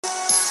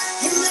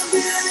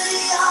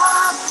beauty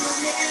of your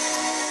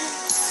name,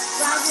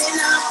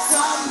 rising up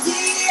from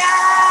the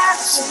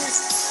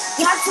ashes.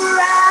 God,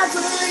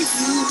 forever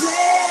you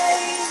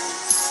reign,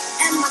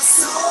 and my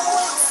soul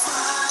will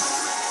find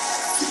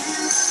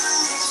you.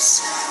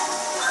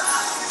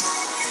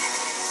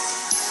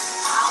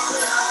 I'll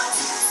love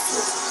you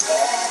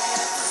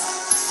forever,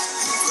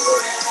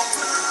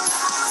 forever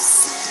I'll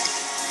sing.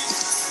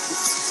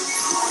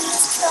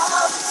 Just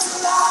come to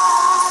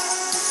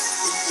life,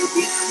 the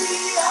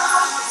beauty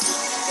of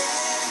your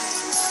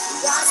name,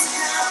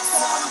 rising up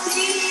from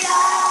the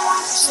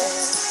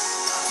ashes.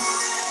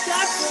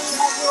 God,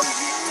 forever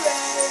you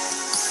reign,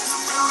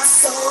 and my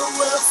soul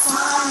will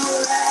find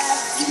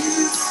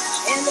refuge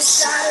in the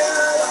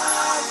shadow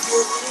of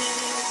your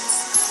wings.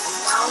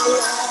 I will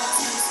love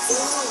you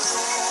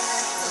forever,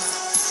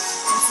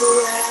 and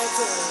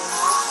forever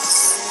I'll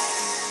sing.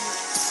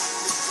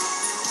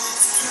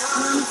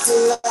 Come to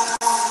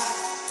life,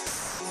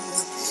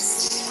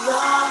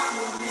 love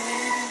your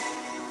name,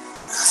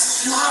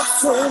 not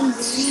from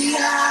the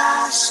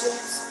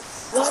ashes,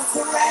 but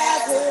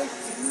forever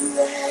you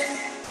reign,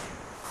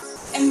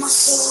 and my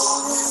soul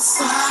will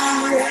find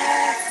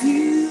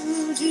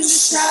refuge in the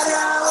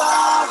shadow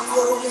of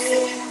your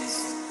wings.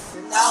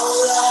 And I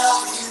will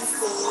love you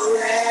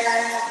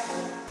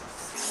forever,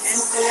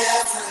 and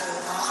forever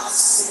I'll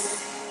sing.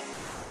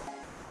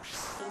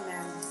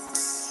 Amen.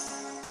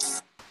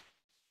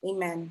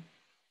 Amen.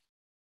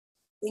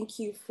 Thank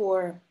you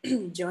for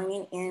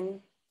joining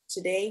in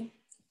today,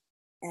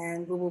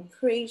 and we will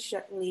pray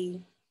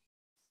shortly.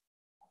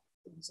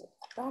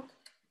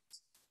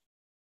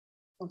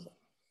 Okay.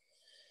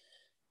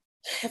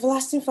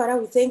 Everlasting Father,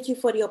 we thank you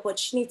for the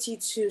opportunity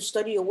to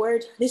study your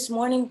word this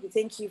morning. We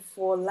thank you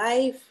for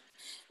life.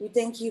 We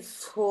thank you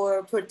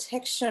for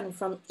protection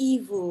from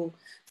evil,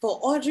 for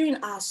ordering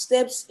our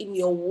steps in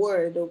your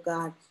word, oh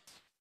God.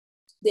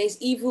 There's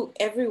evil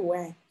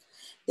everywhere.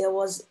 There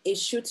was a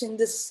shooting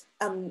this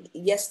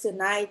yesterday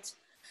night,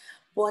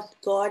 but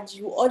God,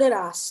 you ordered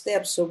our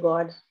steps, oh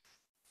God.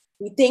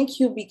 We thank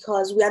you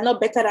because we are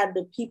not better than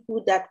the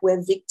people that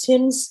were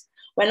victims.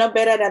 We're not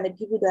better than the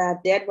people that are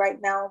dead right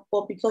now,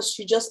 but because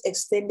you just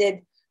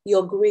extended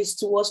your grace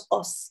towards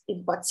us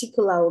in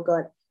particular, oh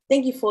God.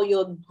 Thank you for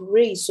your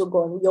grace, oh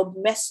God, your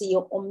mercy,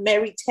 your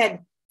unmerited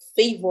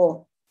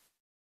favor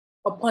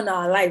upon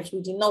our lives.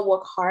 We did not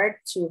work hard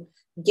to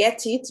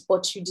get it,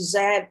 but you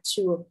desired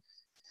to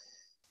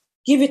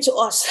give it to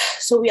us.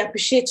 So we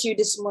appreciate you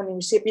this morning.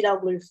 We say, be thou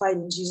glorified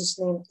in Jesus'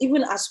 name.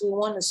 Even as we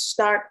want to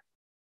start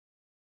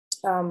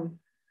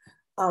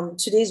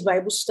today's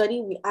Bible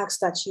study, we ask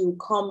that you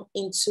come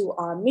into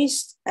our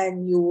midst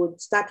and you would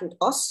start with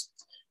us.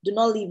 Do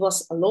not leave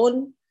us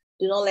alone.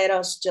 Do not let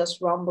us just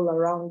rumble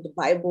around the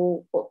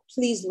Bible, but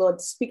please,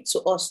 Lord, speak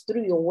to us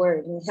through your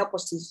word and help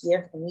us to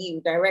hear from you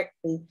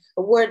directly.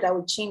 A word that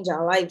would change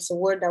our lives, a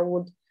word that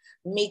would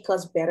make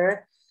us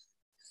better,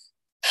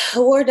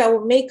 a word that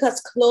will make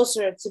us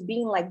closer to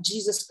being like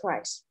Jesus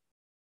Christ.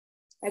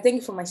 I thank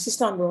you for my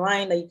sister on the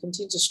line, that you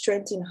continue to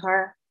strengthen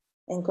her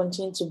and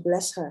continue to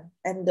bless her.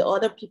 And the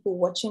other people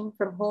watching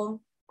from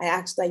home, I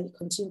ask that you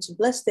continue to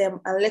bless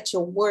them and let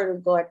your word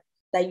of God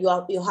that you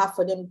have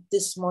for them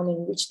this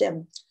morning reach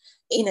them.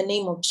 In the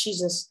name of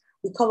Jesus,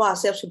 we cover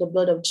ourselves with the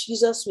blood of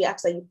Jesus. We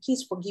ask that you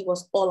please forgive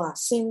us all our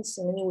sins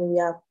in any way we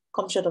have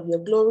come short of your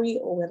glory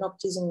or we're not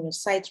pleasing in your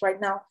sight right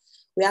now.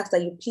 We ask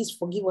that you please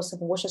forgive us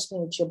and wash us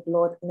with your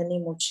blood in the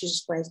name of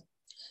Jesus Christ.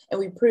 And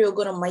we pray, O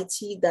God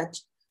Almighty, that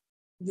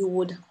you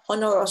would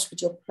honor us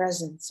with your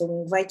presence. So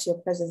we invite your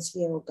presence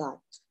here, O God.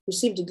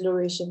 Receive the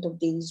glory, Ancient of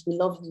Days. We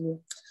love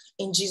you.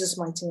 In Jesus'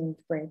 mighty name we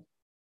pray.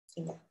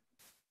 Amen.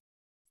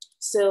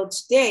 So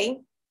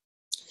today,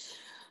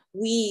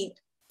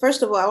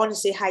 first of all, I want to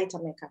say hi,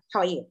 Tameka.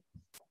 How are you?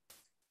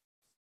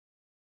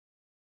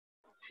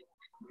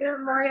 Good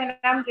morning.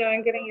 I'm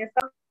doing good. And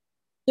yourself?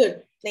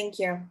 Good. Thank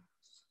you.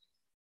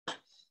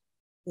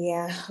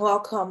 Yeah,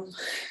 welcome.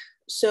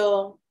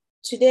 So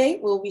today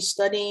we'll be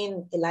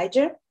studying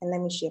Elijah, and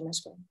let me share my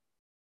screen.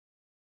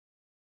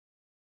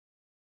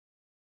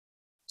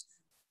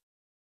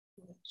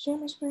 Share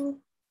my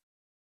screen.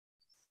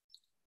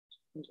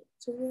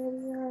 So where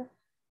we are.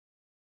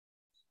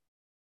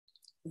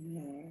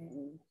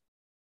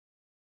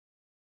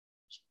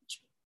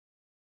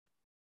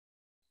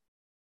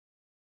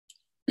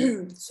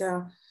 And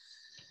so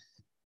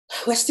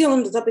we're still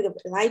on the topic of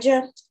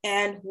Elijah,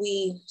 and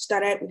we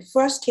started with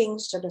 1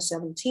 Kings chapter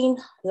 17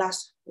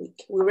 last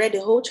week. We read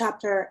the whole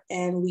chapter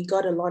and we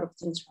got a lot of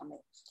things from it.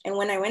 And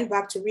when I went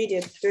back to read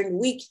it during the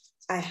week,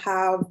 I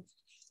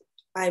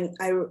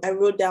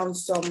wrote down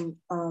some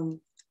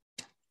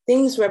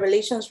things,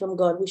 revelations from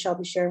God, we shall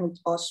be sharing with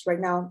us right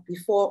now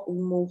before we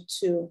move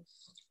to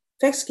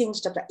 1 Kings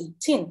chapter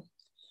 18.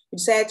 We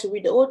decided to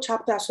read the whole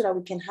chapter so that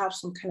we can have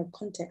some kind of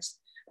context.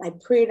 I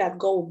pray that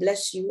God will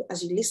bless you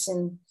as you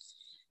listen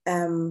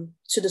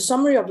to the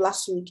summary of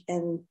last week,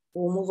 and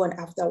we'll move on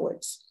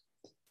afterwards.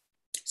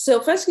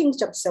 So 1 Kings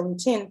chapter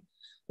 17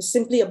 is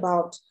simply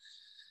about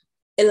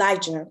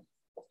Elijah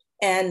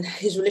and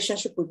his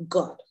relationship with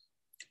God.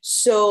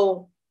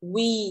 So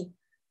we're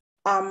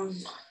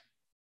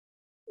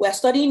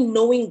studying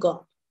knowing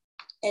God.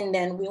 And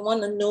then we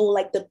want to know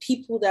like the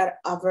people that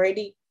have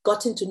already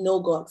gotten to know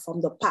God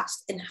from the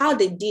past and how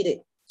they did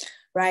it,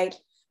 right?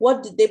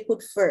 What did they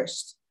put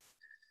first?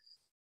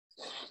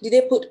 Did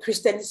they put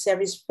Christianity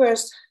service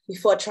first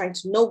before trying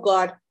to know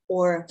God?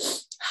 Or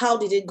how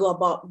did they go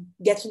about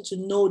getting to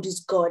know this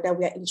God that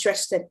we are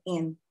interested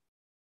in?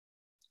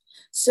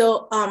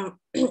 So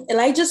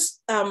Elijah's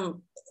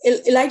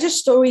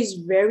story is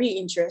very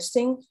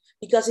interesting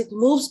because it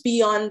moves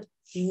beyond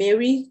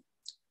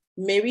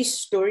Mary's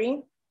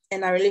story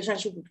and our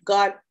relationship with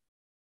God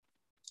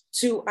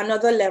to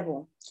another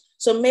level.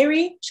 So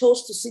Mary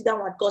chose to sit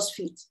down at God's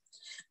feet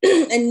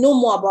and know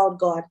more about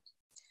God.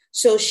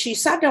 So she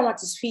sat down at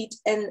his feet,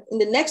 and in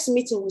the next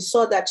meeting, we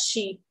saw that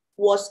she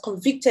was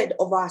convicted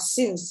of her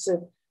sins.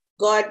 So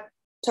God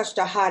touched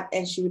her heart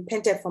and she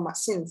repented from her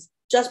sins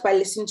just by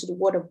listening to the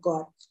word of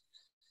God.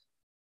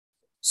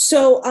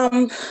 So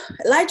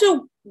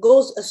Elijah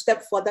goes a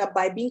step further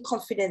by being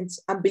confident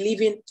and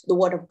believing the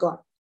word of God.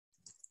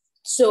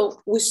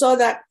 So we saw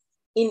that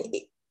in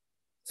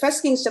 1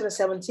 Kings chapter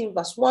 17,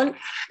 verse 1,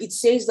 it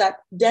says that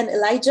then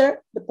Elijah,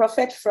 the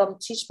prophet from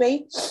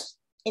Tishbe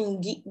in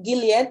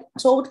Gilead,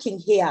 told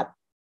King Ahab,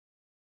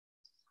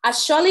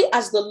 as surely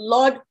as the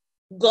Lord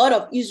God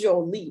of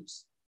Israel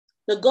lives,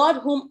 the God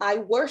whom I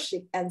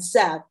worship and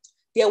serve,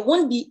 there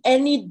won't be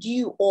any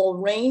dew or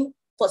rain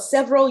for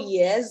several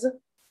years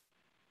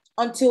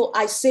until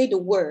I say the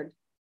word.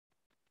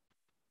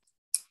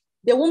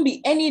 There won't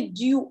be any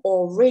dew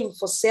or rain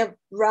for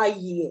several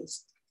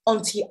years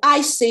until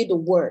I say the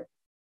word.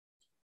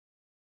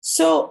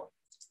 So,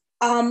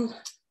 and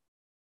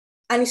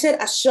he said,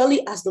 as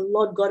surely as the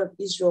Lord God of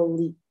Israel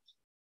lives,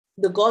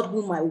 the God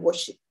whom I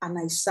worship and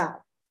I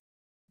serve.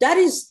 That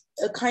is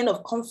a kind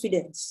of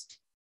confidence.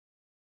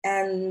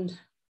 And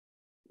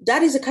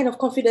that is a kind of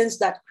confidence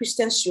that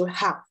Christians should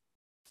have.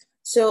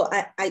 So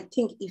I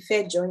think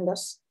Ife joined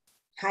us.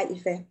 Hi,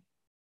 Ife.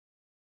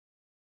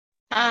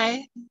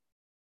 Hi.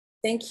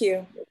 Thank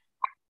you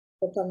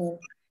for coming.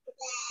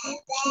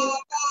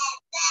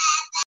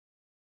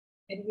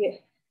 And yeah,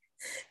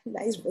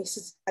 nice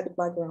voices at the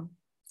background.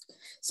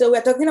 So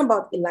we're talking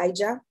about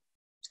Elijah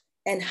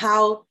and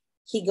how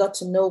he got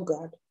to know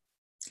God.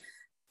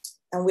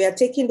 And we are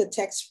taking the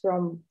text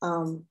from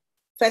 1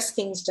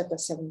 Kings chapter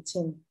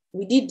 17.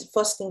 We did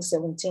 1 Kings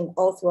 17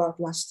 all throughout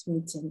last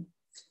meeting.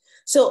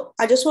 So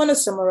I just want to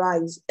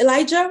summarize.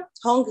 Elijah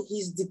hung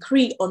his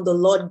decree on the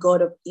Lord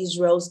God of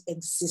Israel's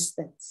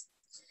existence.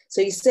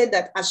 So he said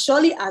that as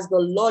surely as the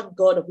Lord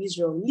God of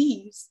Israel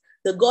lives,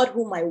 the God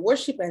whom I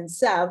worship and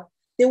serve,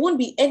 there won't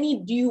be any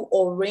dew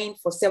or rain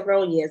for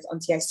several years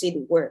until I say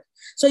the word.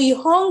 So he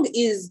hung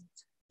his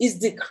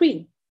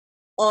decree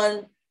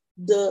on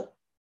the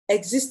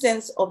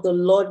existence of the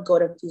Lord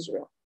God of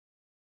Israel.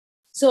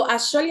 So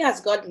as surely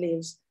as God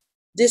lives,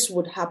 this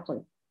would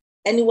happen.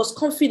 And he was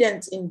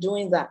confident in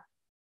doing that.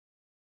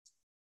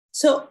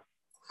 So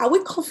are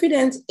we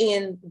confident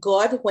in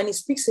God when he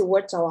speaks a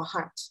word to our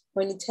heart?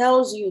 When he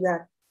tells you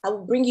that I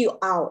will bring you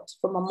out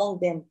from among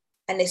them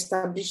and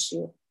establish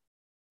you?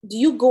 Do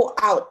you go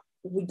out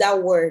with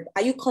that word?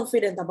 Are you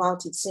confident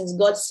about it since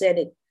God said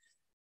it?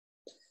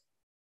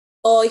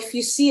 Or if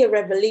you see a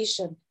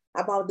revelation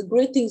about the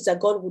great things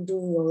that God will do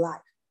in your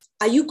life,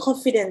 are you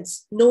confident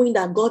knowing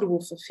that God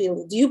will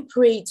fulfill it? Do you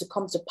pray it to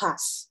come to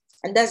pass?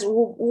 And we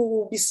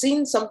will be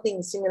seeing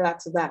something similar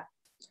to that.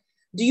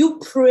 Do you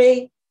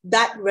pray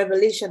that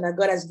revelation that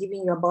God has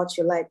given you about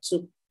your life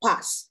to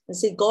pass and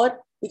say, God,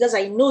 because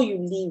I know you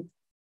live,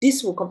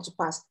 this will come to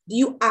pass? Do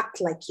you act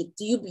like it?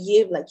 Do you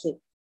behave like it?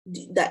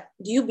 Do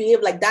you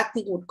behave like that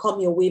thing would come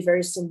your way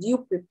very soon? Do you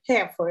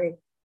prepare for it?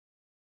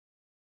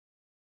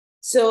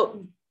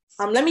 So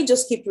let me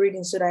just keep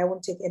reading so that I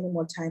won't take any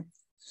more time.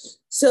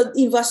 So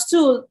in verse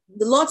 2,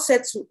 the Lord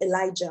said to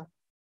Elijah,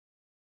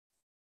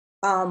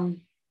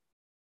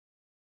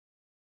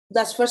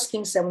 that's 1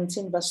 Kings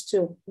 17, verse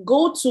 2,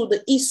 go to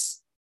the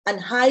east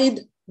and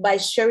hide by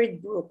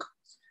Cherith Brook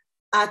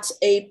at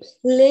a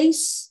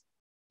place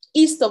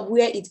east of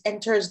where it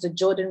enters the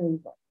Jordan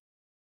River.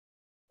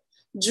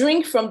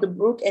 Drink from the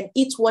brook and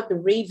eat what the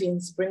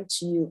ravens bring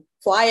to you,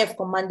 for I have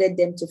commanded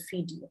them to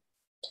feed you.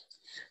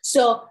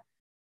 So,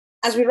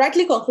 as we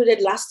rightly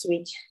concluded last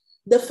week,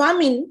 the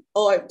famine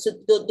or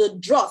the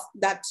drought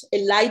that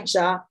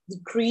Elijah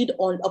decreed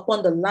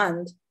upon the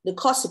land, the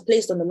curse he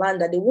placed on the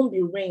land that there won't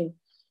be rain,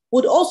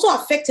 would also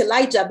affect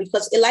Elijah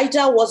because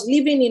Elijah was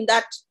living in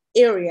that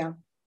area.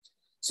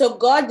 So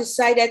God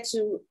decided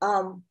to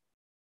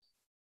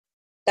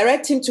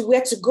direct him to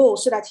where to go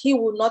so that he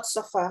will not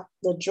suffer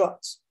the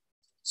drought.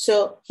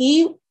 So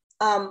he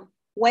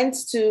went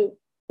to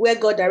where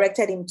God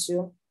directed him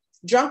to,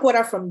 drank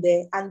water from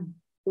there, and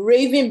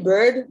raven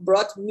bird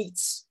brought meat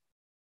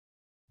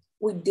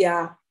with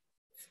their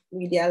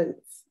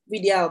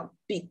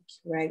beak,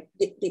 right?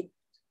 They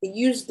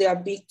used their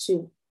beak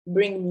to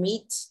bring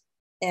meat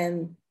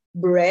and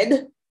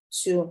bread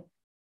to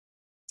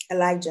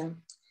Elijah.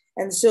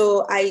 And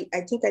so I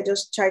think I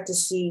just tried to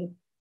see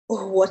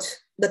what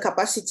the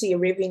capacity a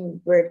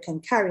raven bird can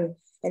carry.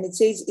 And it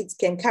says it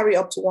can carry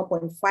up to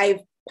 1.5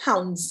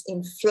 pounds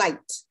in flight.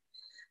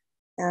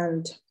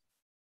 And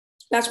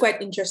that's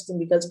quite interesting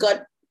because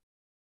God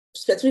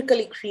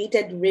specifically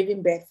created the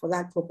raven bird for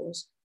that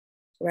purpose,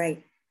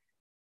 right?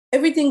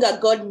 Everything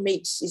that God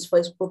makes is for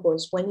his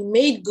purpose. When he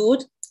made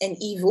good and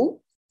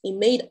evil, he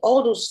made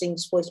all those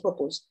things for his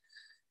purpose.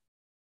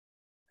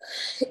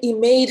 He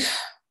made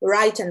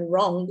right and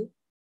wrong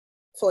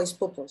for his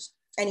purpose.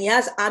 And he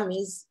has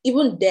armies.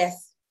 Even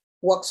death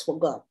works for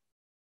God.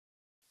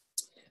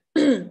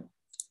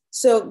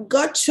 So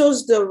God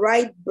chose the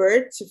right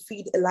bird to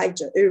feed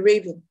Elijah, a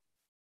raven.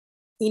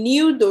 He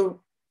knew the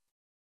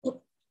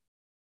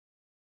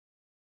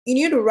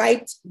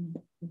right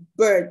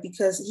bird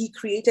because he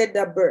created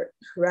that bird,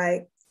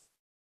 right?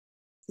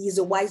 He's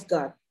a wise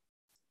God.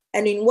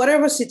 And in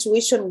whatever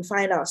situation we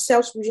find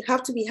ourselves, we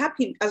have to be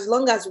happy. As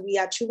long as we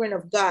are children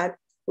of God,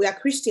 we are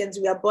Christians,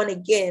 we are born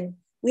again,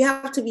 we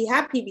have to be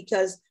happy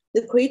because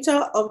the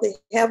creator of the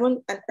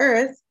heaven and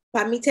earth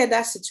permitted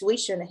that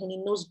situation and he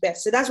knows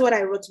best. So that's what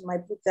I wrote in my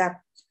book,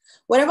 that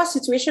whatever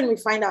situation we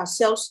find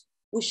ourselves,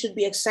 we should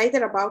be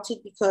excited about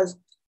it because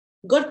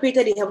God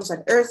created the heavens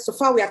and earth. So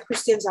far we are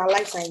Christians, our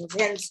lives are in his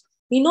hands.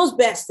 He knows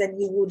best and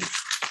he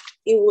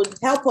would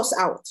help us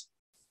out.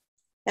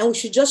 And we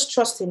should just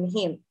trust in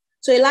him.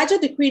 So Elijah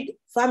decreed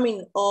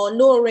famine or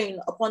no rain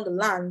upon the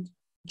land,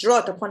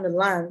 drought upon the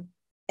land,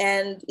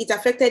 and it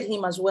affected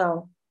him as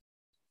well.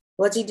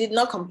 But he did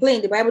not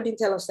complain. The Bible didn't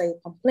tell us that he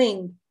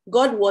complained.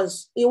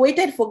 He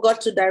waited for God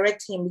to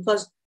direct him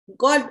because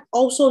God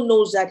also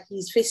knows that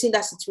he's facing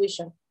that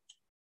situation.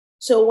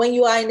 So when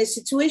you are in a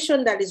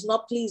situation that is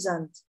not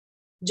pleasant,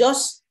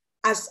 just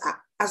as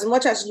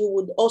much as you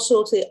would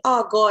also say,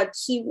 oh God,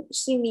 see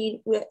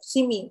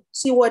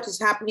what is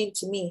happening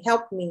to me,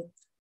 help me.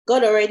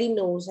 God already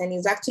knows and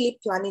is actually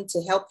planning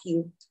to help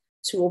you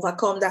to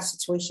overcome that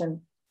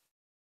situation.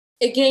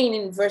 Again,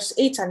 in verse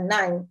 8 and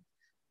 9,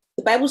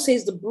 the Bible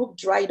says the brook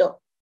dried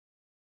up.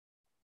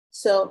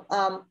 So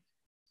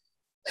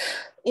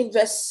in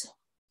verse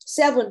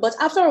 7, but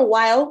after a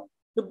while,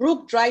 the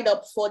brook dried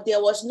up, for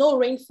there was no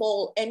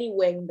rainfall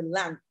anywhere in the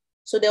land.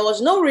 So there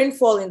was no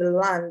rainfall in the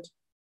land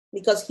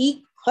because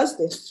he caused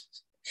it.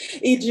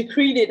 He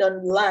decreed it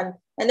on the land.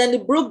 And then the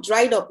brook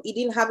dried up. He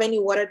didn't have any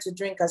water to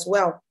drink as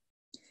well.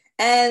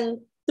 And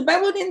the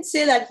Bible didn't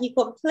say that he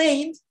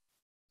complained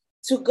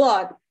to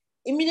God.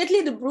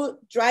 Immediately the brook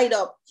dried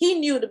up. He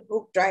knew the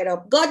brook dried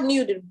up. God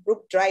knew the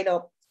brook dried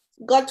up.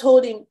 God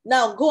told him,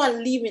 now go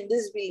and live in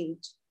this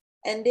village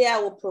and there I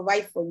will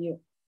provide for you.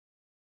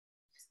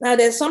 Now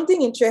there's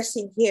something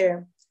interesting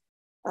here.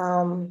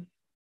 When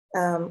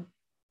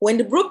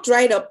the brook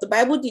dried up, the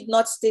Bible did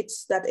not state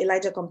that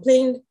Elijah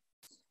complained.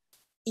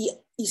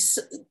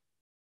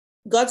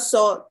 God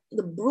saw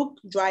the brook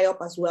dry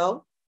up as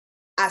well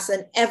as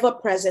an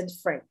ever-present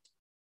friend.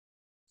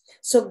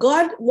 So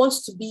God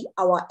wants to be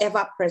our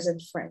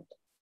ever-present friend.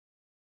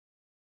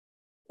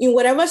 In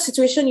whatever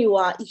situation you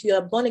are, if you are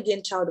a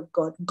born-again child of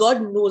God,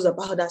 God knows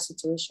about that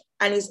situation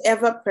and is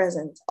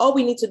ever-present. All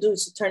we need to do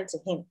is to turn to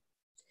him.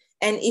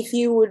 And if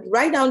you would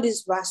write down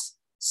this verse,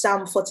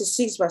 Psalm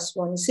 46 verse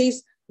 1, it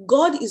says,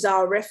 God is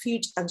our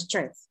refuge and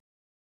strength,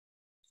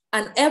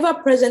 an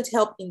ever-present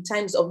help in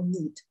times of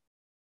need.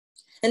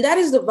 And that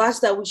is the verse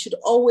that we should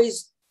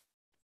always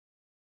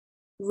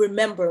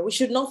remember. We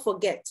should not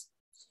forget.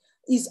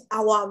 Is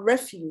our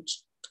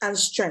refuge and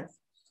strength,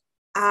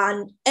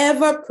 an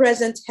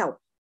ever-present help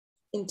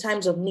in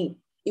times of need.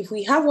 If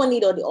we have one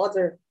need or the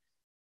other,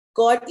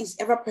 God is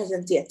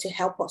ever-present there to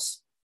help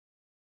us.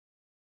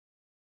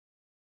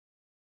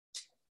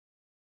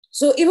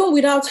 So even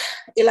without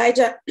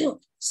Elijah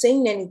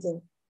saying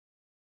anything,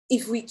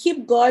 if we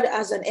keep God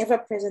as an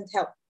ever-present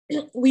help,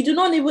 we do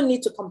not even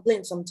need to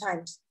complain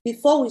sometimes.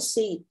 Before we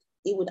say it,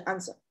 he would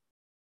answer.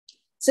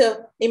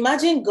 So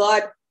imagine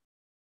God,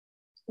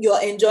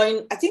 you're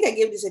enjoying, I think I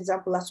gave this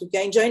example last week,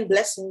 you're enjoying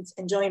blessings,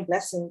 and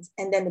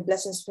then the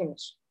blessings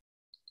finish.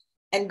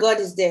 And God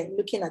is there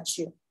looking at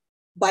you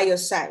by your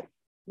side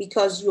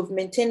because you've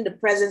maintained the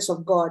presence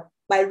of God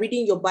by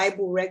reading your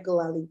Bible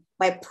regularly,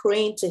 by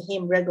praying to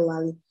him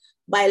regularly,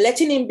 by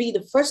letting him be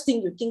the first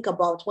thing you think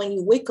about when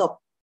you wake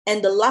up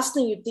and the last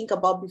thing you think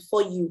about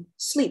before you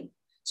sleep.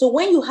 So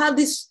when you have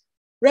this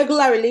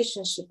regular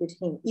relationship with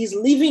him, he's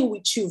living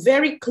with you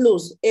very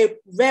close, a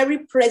very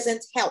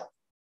present help.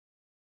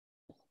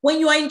 When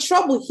you are in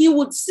trouble, he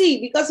would see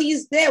because he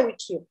is there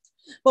with you.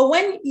 But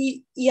when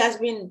he has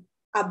been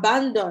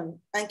abandoned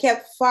and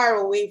kept far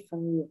away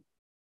from you,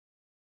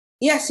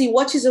 yes, he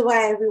watches over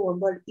everyone,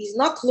 but he's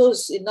not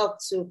close enough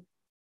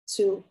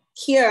to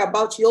care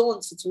about your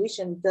own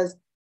situation because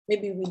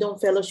maybe we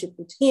don't fellowship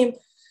with him.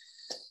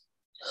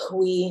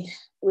 We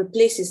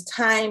replace his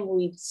time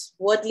with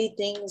worldly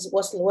things,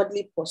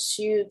 worldly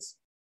pursuits,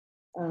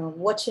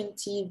 watching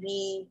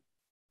TV,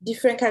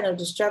 different kind of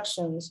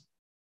distractions.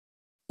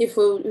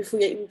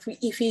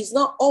 If he's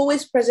not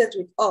always present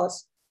with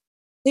us,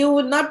 he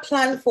would not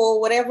plan for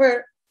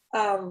whatever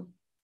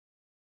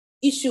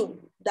issue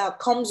that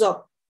comes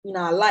up in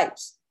our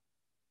lives.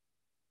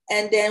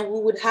 And then we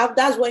would have,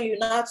 that's when you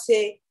not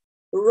say,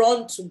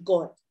 run to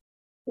God.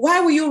 Why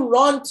will you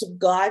run to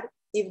God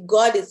if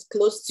God is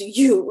close to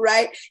you,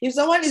 right? If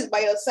someone is by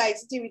your side,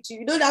 sitting with you,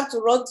 you don't have to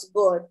run to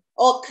God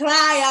or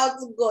cry out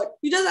to God.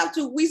 You just have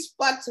to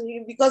whisper to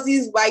him because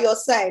he's by your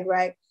side,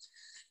 right?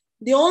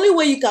 The only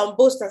way you can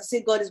boast and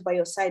say God is by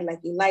your side, like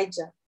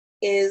Elijah,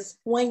 is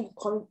when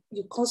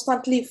you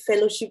constantly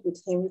fellowship with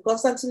him, you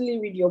constantly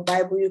read your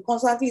Bible, you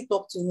constantly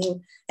talk to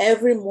him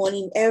every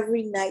morning,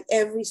 every night,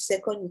 every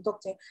second you talk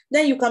to him.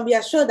 Then you can be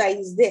assured that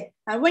he's there.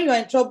 And when you're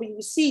in trouble,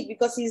 you see it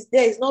because he's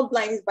there. He's not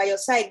blind, he's by your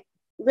side,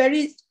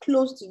 very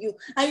close to you.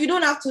 And you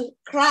don't have to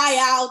cry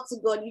out to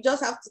God. You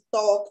just have to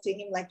talk to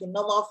him like a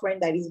normal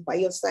friend that is by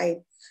your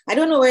side. I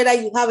don't know whether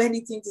you have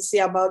anything to say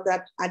about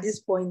that at this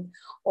point,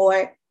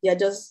 or you're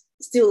just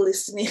still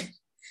listening.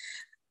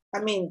 I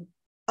mean,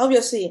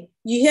 obviously,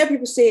 you hear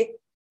people say,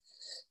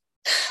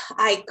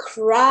 I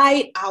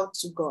cried out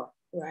to God,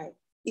 right?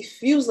 It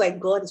feels like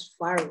God is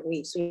far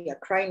away, so you're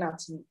crying out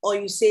to him. Or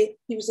people say,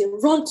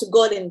 run to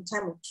God in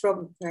time of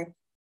trouble, right?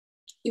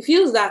 It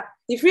feels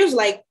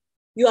like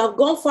you have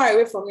gone far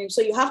away from him,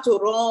 so you have to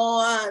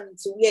run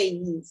to where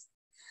he is.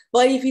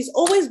 But if he's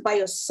always by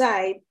your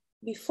side,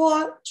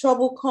 before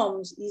trouble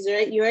comes,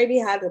 you already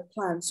had a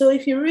plan. So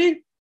if you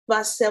read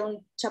verse 7,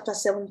 chapter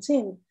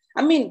 17,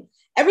 I mean,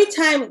 every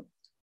time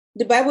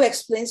the Bible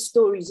explains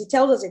stories, it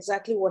tells us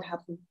exactly what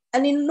happened.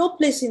 And in no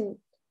place in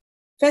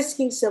 1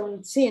 Kings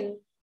 17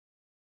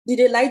 did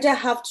Elijah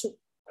have to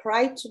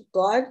cry to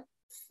God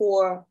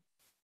for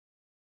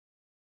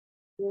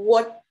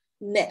what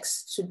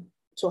next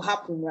to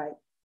happen, right?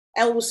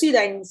 And we'll see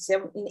that in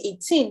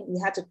 18, he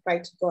had to cry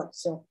to God.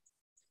 So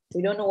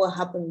we don't know what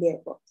happened there.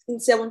 But in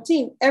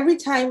 17, every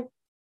time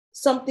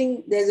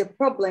there's a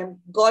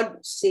problem, God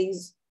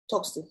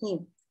talks to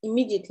him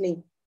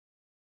immediately.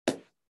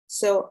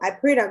 So I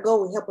pray that God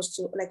will help us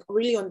to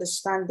really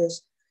understand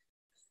this.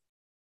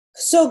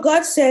 So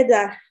God said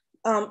that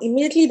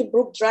immediately the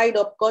brook dried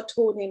up. God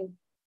told him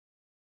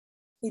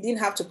he didn't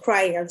have to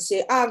cry and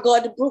say,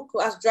 God, the brook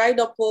has dried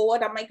up. Oh,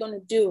 what am I going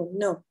to do?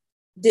 No.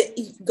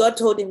 God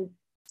told him,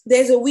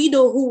 there's a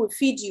widow who will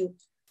feed you.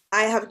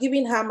 I have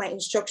given her my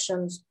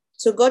instructions.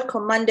 So God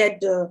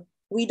commanded the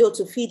widow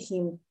to feed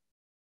him.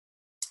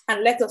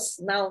 And let us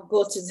now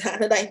go to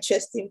another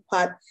interesting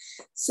part.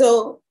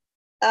 So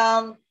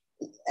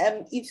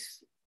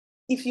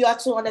if you are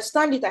to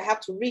understand it, I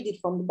have to read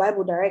it from the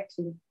Bible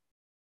directly.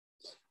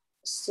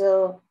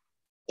 So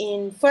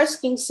in 1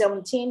 Kings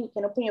 17, you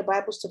can open your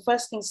Bibles to 1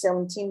 Kings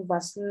 17,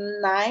 verse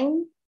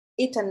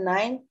 8 and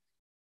 9.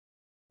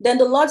 Then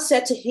the Lord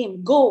said to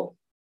him, go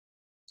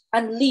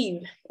and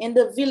live in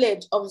the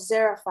village of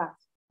Zarephath,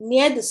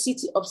 near the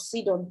city of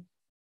Sidon.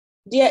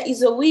 There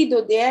is a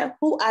widow there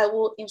who I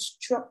will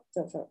instruct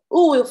her,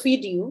 who will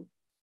feed you.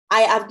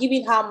 I have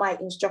given her my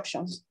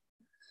instructions.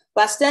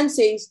 Verse 10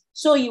 says,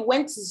 so he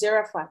went to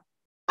Zarephath.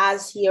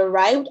 As he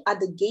arrived at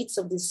the gates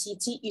of the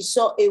city, he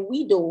saw a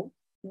widow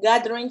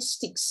gathering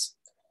sticks,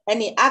 and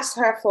he asked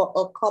her for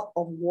a cup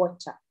of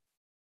water.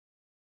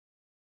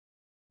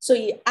 So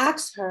he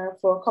asked her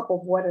for a cup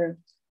of water.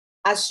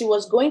 As she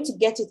was going to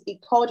get it, he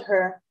called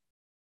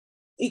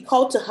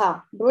to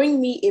her, bring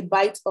me a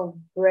bite of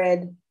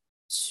bread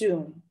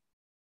too.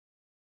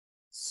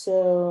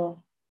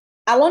 So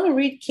I want to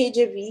read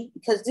KJV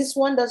because this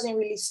one doesn't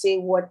really say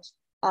what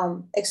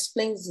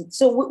explains it.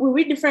 So we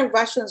read different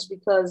versions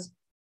because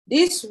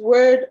this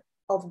word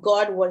of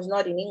God was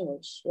not in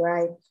English,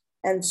 right?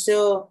 And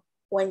so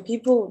when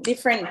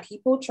different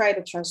people try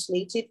to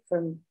translate it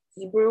from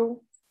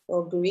Hebrew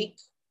or Greek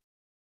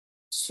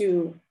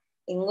to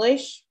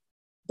English,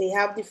 they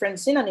have different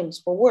synonyms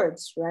for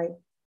words, right?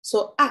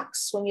 So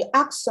when you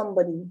ask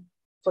somebody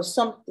for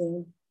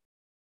something,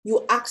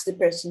 you ask the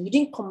person. You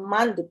didn't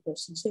command the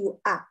person, so you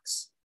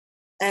ask.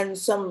 And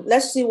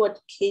let's see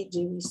what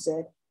KJV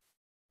said.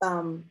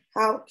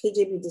 How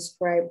KJV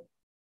described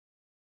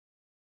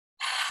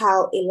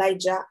how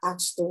Elijah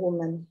asked the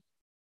woman.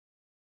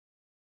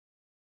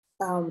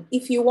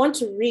 If you want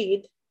to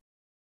read,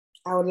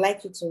 I would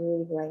like you to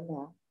read right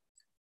now.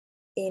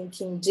 In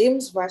King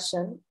James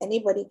Version,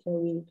 anybody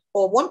can read,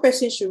 or one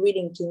person should read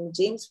in King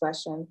James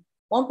Version,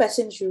 one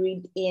person should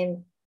read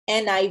in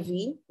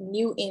NIV,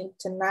 New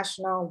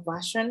International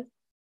Version,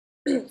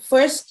 1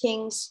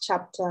 Kings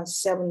chapter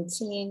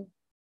 17,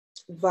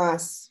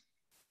 verse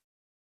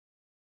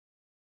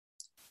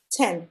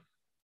 10.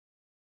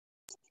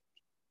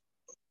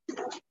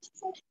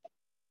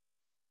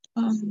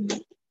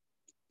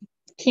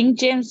 King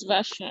James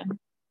Version.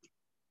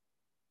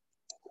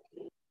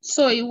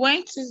 So he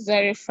went to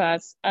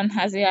Zarephath, and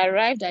as he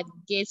arrived at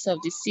the gates of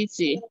the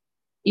city,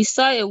 he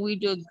saw a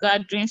widow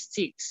gathering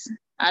sticks,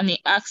 and he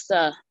asked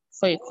her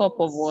for a cup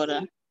of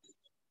water.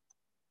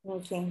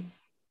 Okay.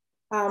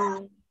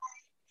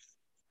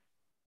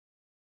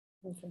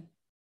 Okay.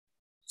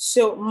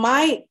 So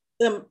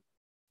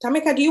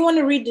Tamika, do you want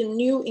to read the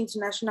New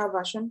International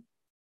Version?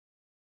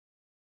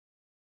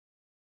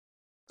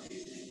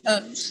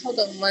 Hold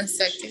on 1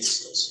 second.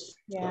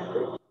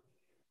 Yeah.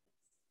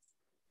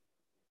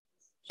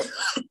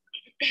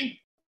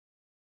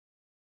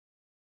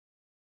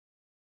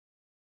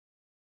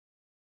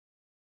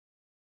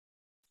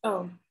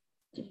 Oh,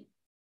 you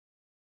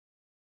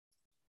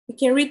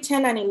can read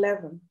 10 and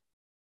 11.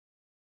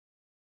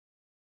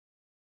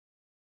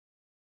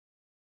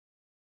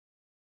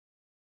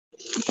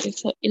 Okay,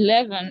 so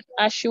 11.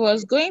 As she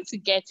was going to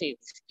get it,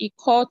 he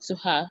called to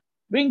her,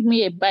 "Bring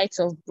me a bite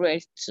of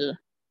bread too."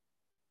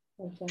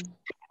 Okay.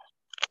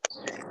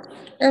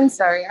 I'm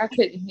sorry, I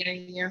couldn't hear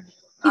you.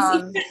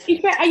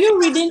 Are you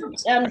reading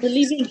the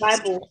Living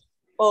Bible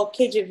or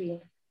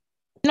KJV?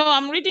 No,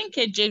 I'm reading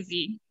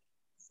KJV.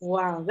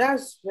 Wow,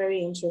 that's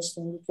very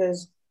interesting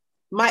because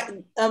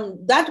my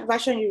that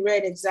version you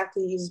read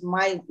exactly is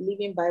my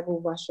Living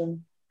Bible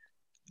version.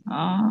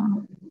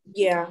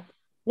 Yeah,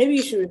 maybe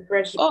you should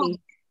refresh the Oh, page.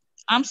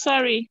 I'm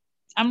sorry.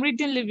 I'm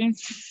reading Living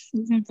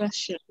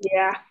Version,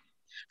 Yeah.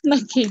 not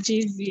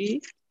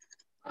KJV.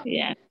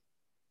 Yeah.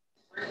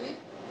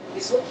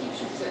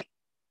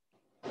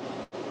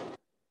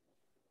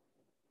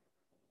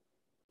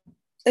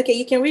 Okay,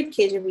 you can read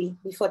KJV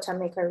before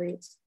Tameka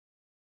reads.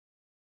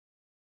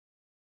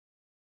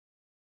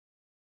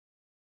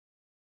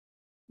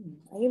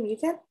 Are you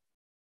muted?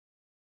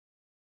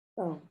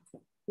 Oh,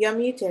 okay. You're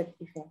muted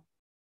before.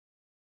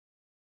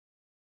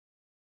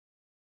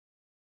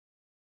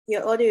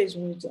 Your audio is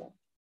muted.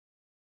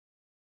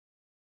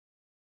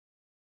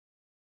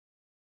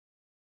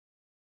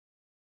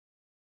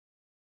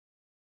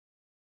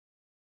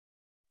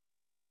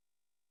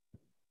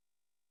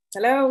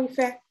 Hello,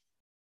 Ife.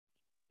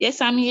 Yes,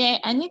 I'm here.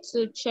 I need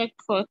to check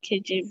for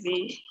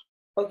KJV.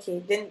 Okay,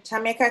 then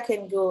Tameka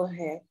can go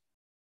ahead.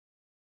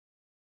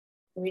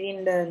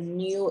 Reading the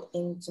New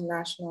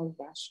International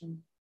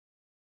Version,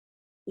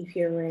 if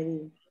you're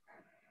ready.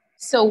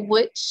 So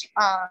which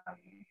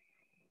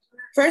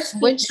First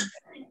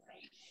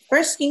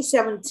Kings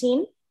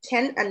 17,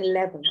 10 and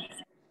 11.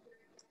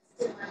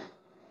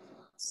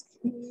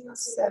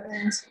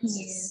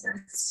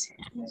 17.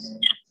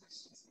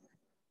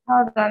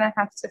 Hold on, I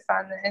have to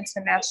find the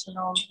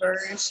international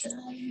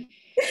version.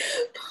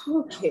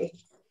 Okay.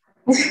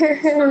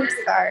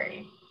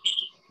 Sorry.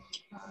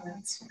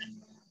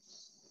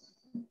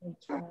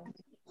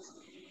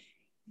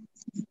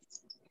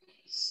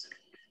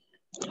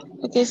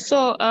 Okay,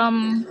 so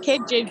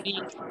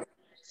KJV.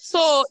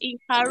 So he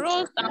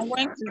arose and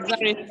went to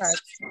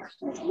Zarephath.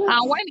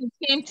 And when he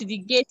came to the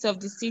gate of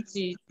the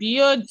city,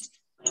 behold,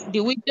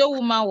 the widow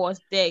woman was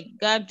there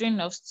gathering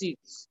of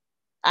sticks.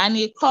 And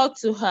he called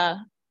to her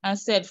and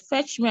said,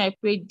 "Fetch me, I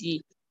pray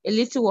thee, a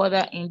little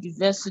water in the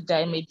vessel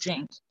that I may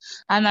drink."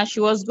 And as she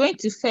was going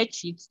to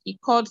fetch it, he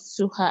called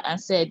to her and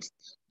said,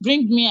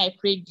 "Bring me, I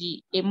pray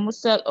thee, a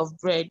morsel of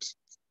bread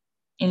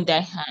in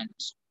thy hand."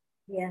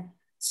 Yeah.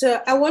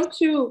 So I want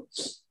to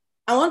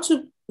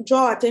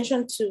draw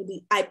attention to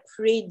the I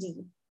pray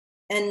thee.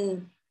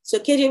 And so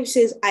KJV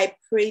says, I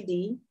pray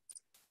thee.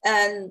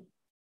 And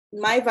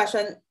my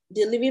version,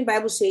 the Living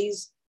Bible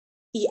says,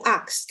 he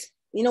asked.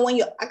 You know, when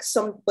you ask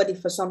somebody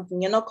for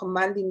something, you're not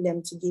commanding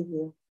them to give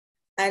you.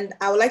 And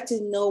I would like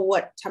to know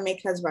what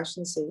Tameka's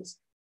version says.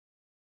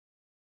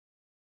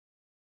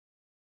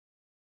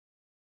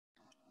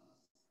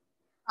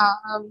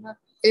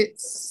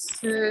 It's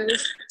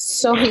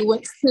so he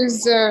went to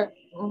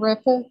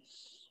Zarephath.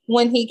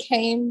 When he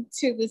came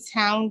to the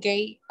town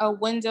gate, a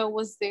widow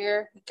was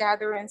there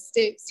gathering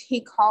sticks.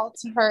 He called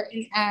to her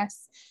and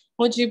asked,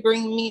 "Would you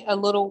bring me a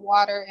little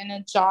water in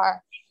a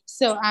jar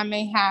so I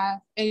may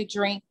have a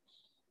drink?"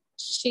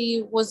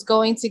 She was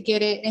going to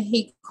get it, and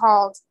he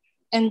called,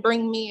 "And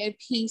bring me a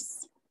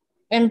piece,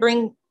 and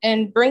bring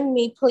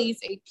me, please,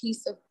 a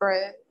piece of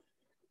bread."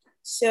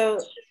 So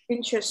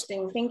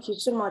interesting. Thank you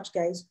so much,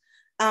 guys.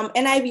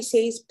 NIV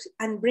says,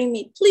 "And bring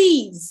me,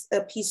 please,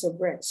 a piece of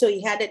bread." So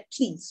he had it,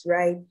 please,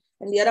 right?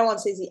 And the other one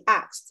says he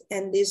asked.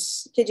 And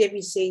this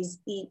KJV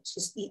says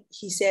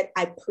he said,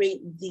 "I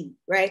pray thee,"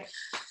 right?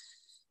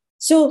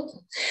 So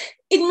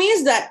it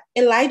means that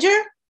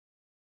Elijah,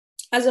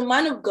 as a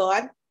man of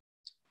God,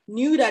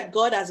 knew that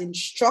God has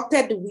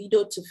instructed the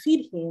widow to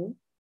feed him,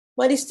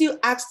 but he still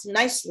asked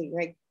nicely,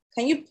 like,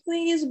 "Can you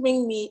please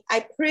bring me, I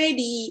pray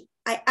thee,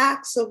 I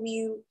ask of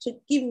you to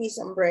give me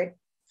some bread."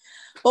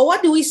 But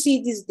what do we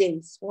see these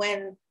days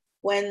when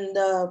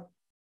the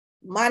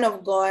man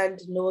of God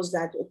knows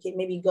that, okay,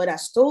 maybe God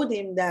has told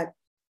him that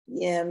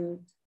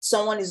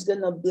someone is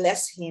going to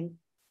bless him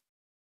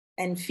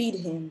and feed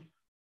him?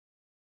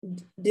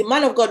 The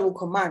man of God will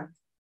command,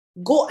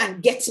 "Go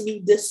and get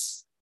me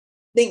this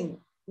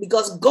thing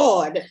because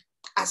God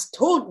has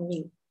told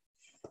me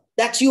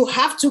that you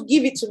have to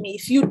give it to me.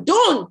 If you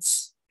don't,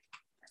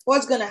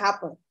 what's going to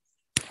happen?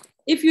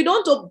 If you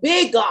don't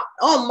obey God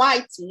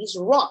Almighty, his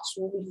wrath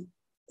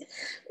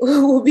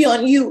will be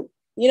on you,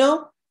 you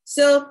know?"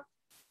 So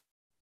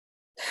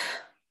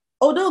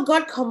although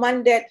God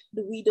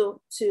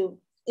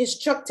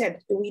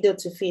instructed the widow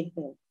to feed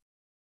him,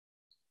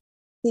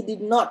 he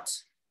did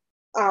not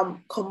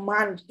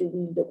command the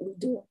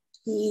widow.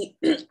 He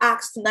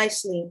asked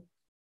nicely,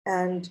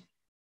 and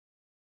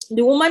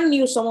the woman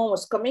knew someone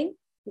was coming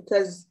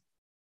because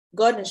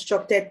God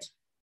instructed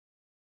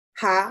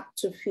her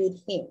to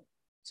feed him.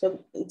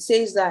 So it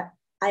says that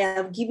I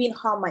have given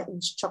her my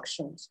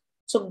instructions.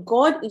 So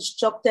God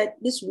instructed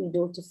this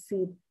widow to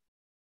feed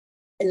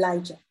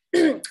Elijah.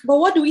 But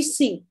what do we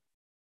see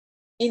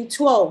in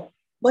 12?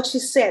 But she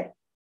said,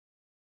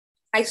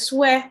 I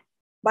swear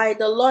by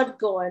the Lord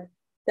God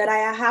that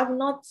I have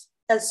not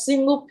a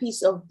single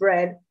piece of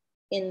bread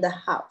in the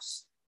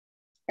house,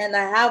 and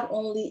I have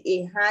only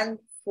a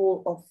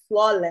handful of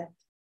flour left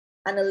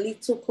and a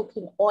little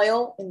cooking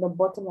oil in the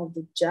bottom of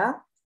the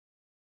jar.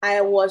 I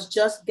was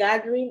just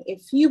gathering a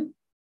few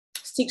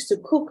sticks to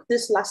cook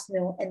this last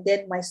meal, and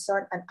then my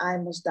son and I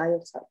must die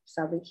of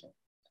starvation.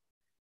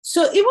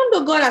 So even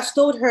though God has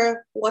told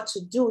her what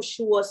to do,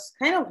 she was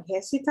kind of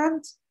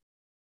hesitant.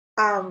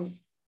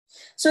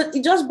 So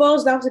it just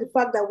boils down to the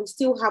fact that we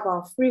still have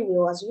our free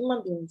will as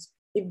human beings.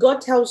 If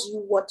God tells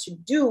you what to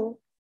do,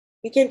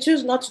 you can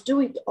choose not to do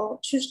it or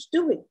choose to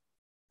do it.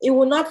 It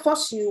will not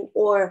force you,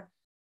 or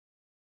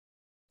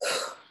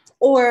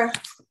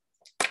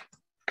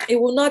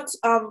it will not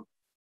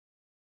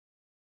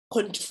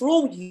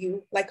control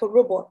you like a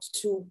robot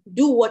to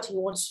do what he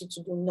wants you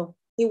to do. No,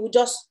 he will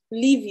just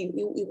leave you.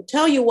 He will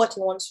tell you what he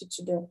wants you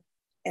to do,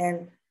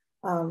 and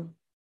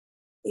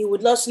he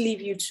would just leave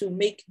you to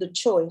make the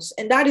choice.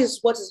 And that is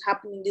what is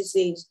happening these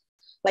days.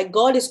 Like,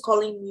 God is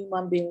calling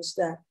human beings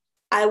that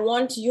I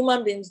want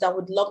human beings that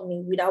would love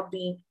me without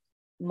being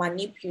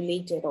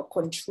manipulated or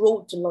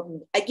controlled to love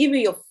me. I give you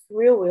your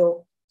free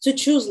will to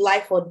choose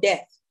life or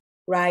death,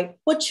 right?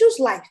 But choose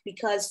life,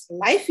 because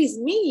life is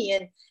me.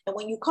 And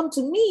when you come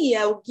to me,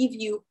 I will give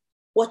you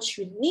what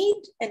you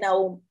need, and I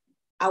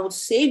will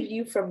save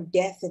you from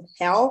death and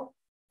hell,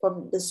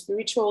 from the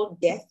spiritual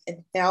death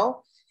and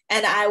hell.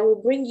 And I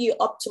will bring you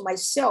up to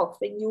myself,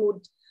 and you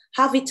would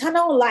have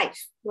eternal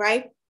life,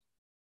 right?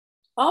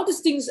 All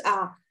these things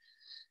are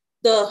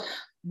the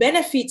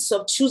benefits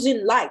of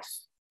choosing life.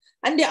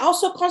 And there are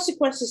also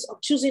consequences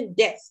of choosing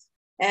death.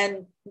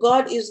 And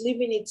God is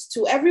leaving it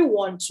to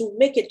everyone to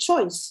make a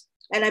choice.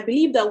 And I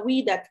believe that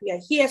we are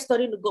here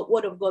studying the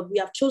word of God, we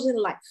have chosen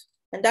life.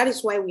 And that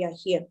is why we are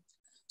here.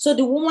 So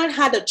the woman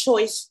had a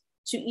choice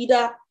to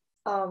either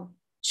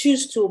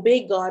choose to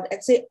obey God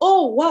and say,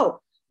 oh, wow,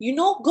 you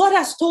know, God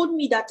has told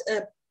me that,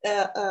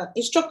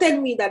 instructed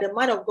me that the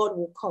man of God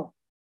will come,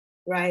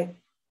 right?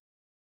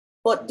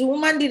 But the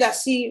woman did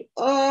see,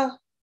 I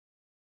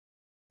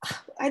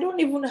don't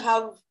even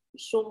have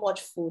so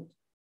much food,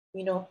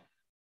 you know.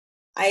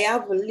 I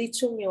have a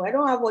little meal. I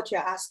don't have what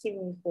you're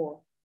asking me for.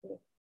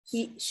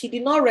 She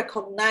did not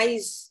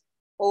recognize,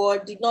 or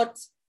did not,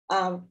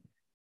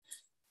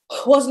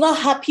 was not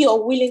happy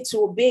or willing to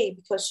obey,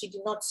 because she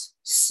did not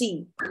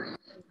see.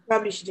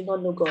 Probably she did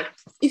not know God.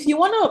 If you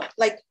want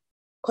to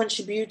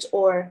contribute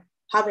or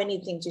have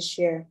anything to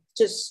share,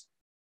 just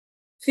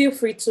feel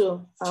free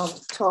to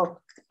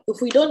talk. If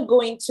we don't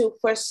go into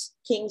 1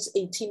 Kings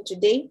 18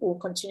 today, we'll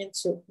continue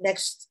to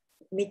next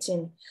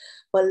meeting.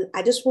 But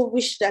I just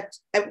wish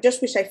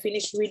I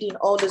finished reading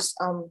all this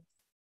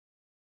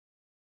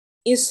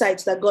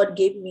insights that God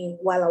gave me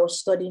while I was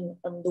studying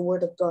the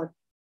word of God.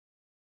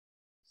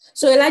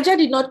 So Elijah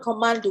did not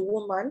command the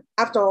woman.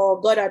 After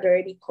all, God had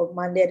already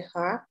commanded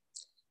her.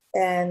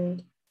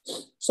 And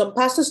some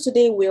pastors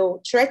today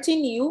will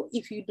threaten you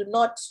if you do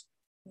not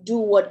do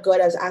what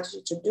God has asked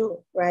you to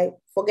do, right?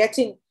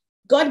 Forgetting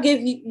God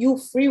gave you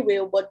free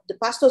will, but the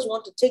pastors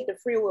want to take the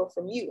free will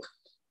from you.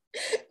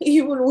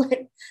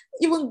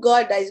 Even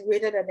God that is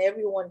greater than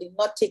everyone did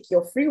not take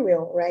your free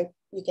will, right?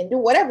 You can do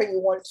whatever you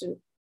want to.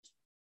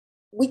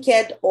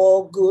 Wicked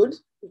or good,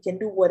 you can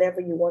do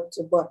whatever you want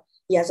to, but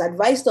he has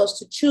advised us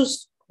to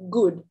choose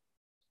good.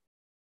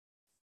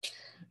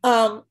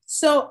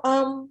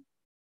 Something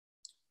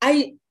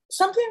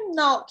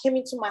now came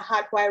into my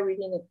heart while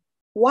reading it.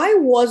 Why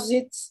was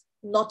it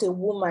not a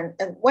woman,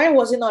 and why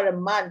was it not a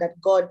man that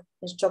God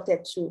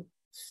instructed to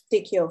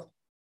take care of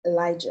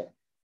Elijah?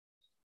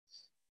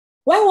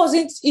 Why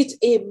wasn't it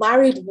a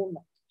married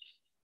woman,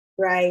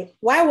 right?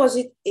 Why was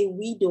it a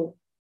widow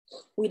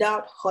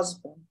without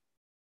husband?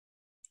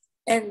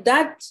 And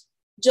that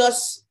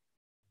just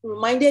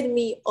reminded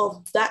me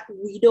of that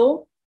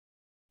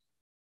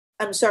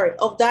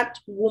of that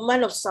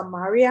woman of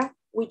Samaria,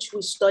 which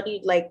we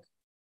studied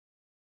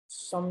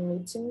some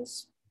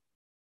meetings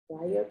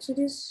prior to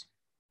this.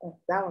 Oh,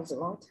 that was a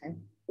long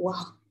time.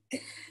 Wow.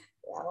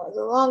 That was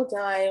a long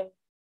time.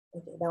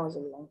 Okay, that was a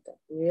long time,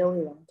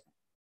 really long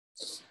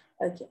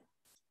time. Okay.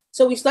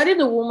 So we studied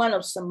the woman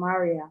of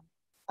Samaria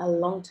a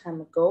long time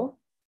ago.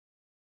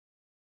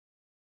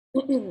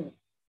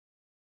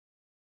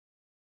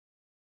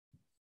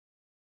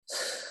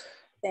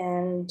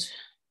 And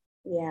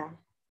yeah,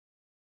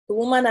 the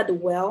woman at the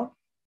well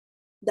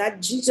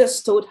that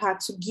Jesus told her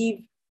to give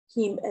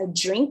him a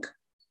drink.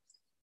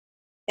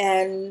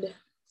 And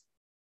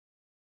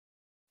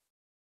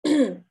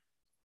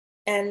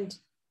and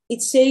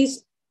it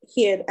says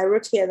here, I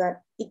wrote here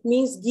that it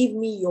means give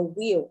me your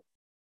will.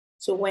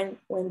 So when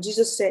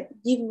Jesus said,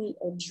 give me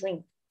a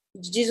drink,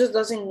 Jesus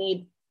doesn't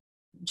need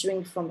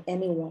drink from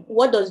anyone.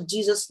 What does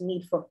Jesus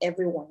need from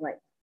everyone right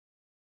now?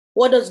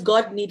 What does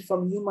God need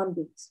from human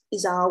beings?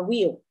 Is our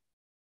will,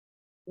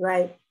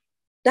 right?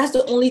 That's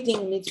the only thing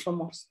he needs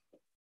from us.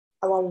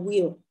 our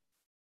will,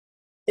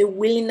 a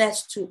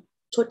willingness to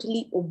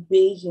totally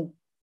obey him,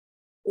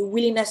 a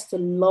willingness to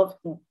love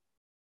him.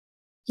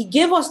 He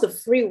gave us the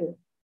free will,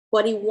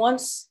 but he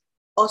wants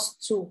us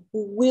to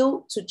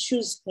will to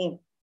choose him.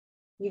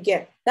 You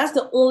get, that's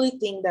the only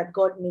thing that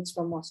God needs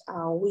from us,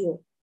 our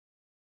will.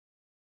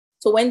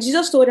 So when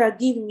Jesus told her,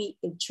 give me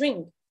a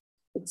drink,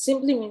 it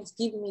simply means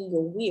give me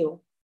your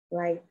will,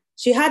 right?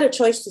 She had a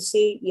choice to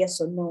say yes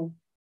or no,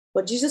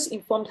 but Jesus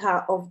informed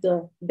her of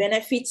the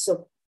benefits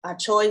of her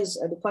choice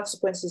and the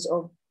consequences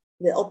of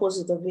the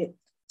opposite of it.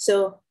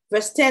 So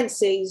verse 10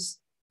 says,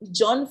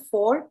 John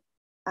 4,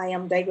 I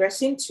am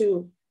digressing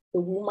to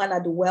the woman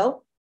at the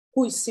well,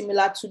 who is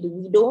similar to the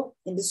widow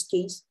in this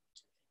case.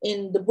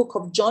 In the book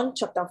of John,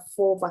 chapter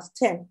 4, verse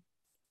 10,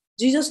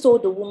 Jesus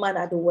told the woman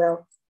at the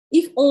well,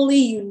 if only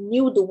you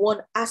knew the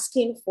one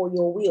asking for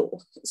your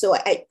will. So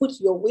I put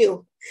your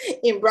will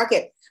in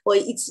bracket, but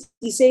he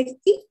says,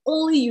 if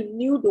only you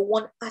knew the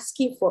one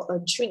asking for a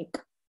drink,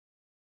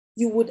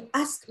 you would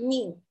ask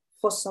me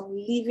for some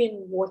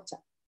living water.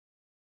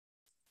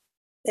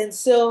 And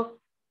so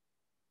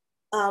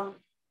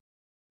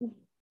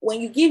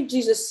when you give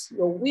Jesus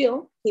your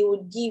will, he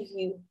will give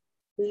you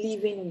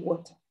living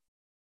water.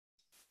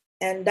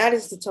 And that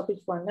is the topic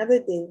for another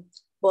day.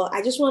 But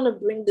I just want to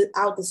bring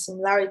out the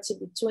similarity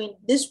between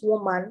this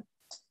woman,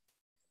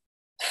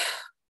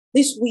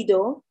 this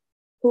widow,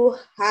 who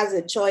has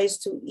a choice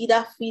to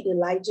either feed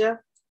Elijah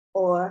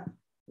or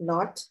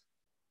not.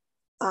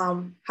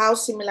 How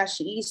similar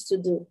she is to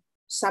the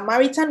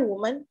Samaritan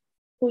woman,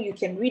 who you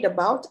can read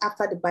about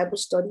after the Bible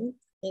study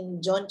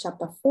in John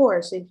chapter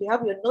 4. So if you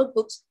have your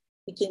notebooks,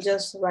 you can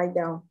just write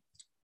down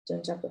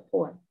John chapter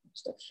 4.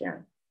 Stop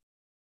sharing.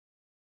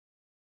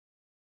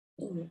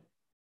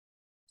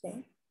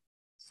 Okay.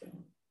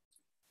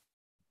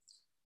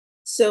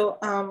 So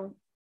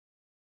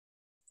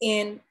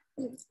in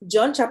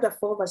John chapter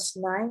 4, verse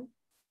 9,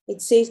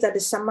 it says that the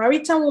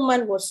Samaritan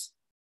woman was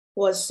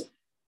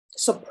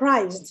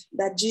surprised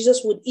that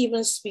Jesus would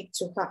even speak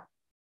to her.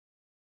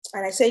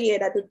 And I say here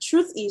that the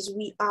truth is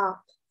we are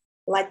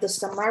like the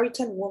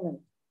Samaritan woman,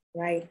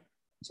 right?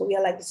 So we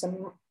are like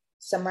the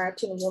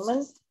Samaritan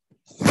woman.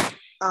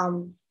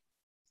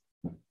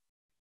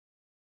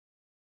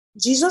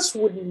 Jesus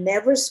would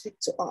never speak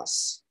to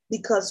us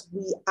because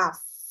we are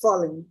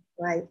fallen,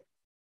 right?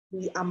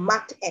 We are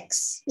marked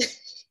X.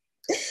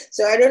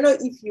 So I don't know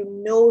if you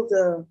know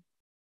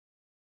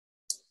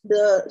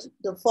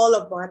the fall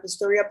of man, the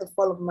story of the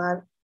fall of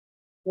man,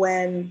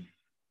 when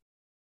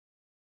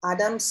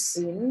Adam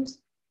sinned,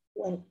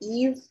 when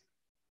Eve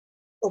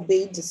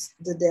obeyed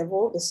the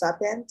devil, the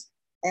serpent,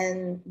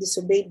 and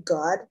disobeyed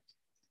God,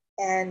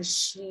 and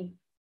she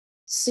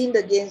sinned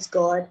against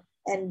God,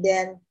 and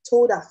then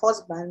told her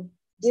husband,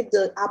 give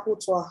the apple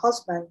to her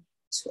husband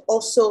to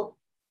also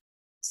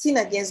sin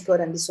against God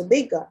and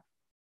disobey God.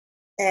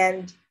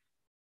 And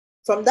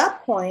from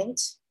that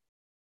point,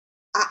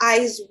 our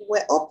eyes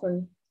were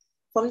open.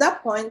 From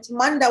that point,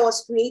 man that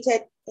was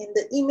created in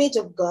the image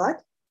of God,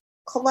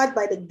 covered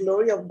by the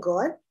glory of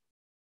God,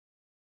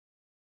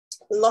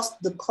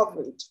 lost the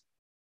coverage.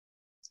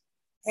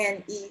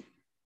 And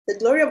the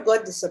glory of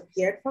God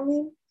disappeared from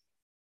him,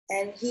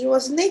 and he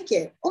was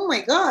naked. Oh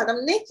my God,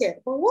 I'm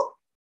naked. But what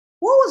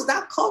was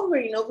that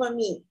covering over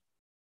me?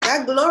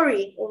 That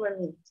glory over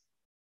me.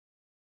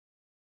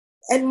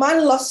 And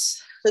man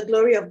lost the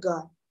glory of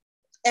God.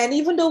 And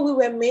even though we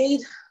were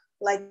made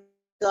like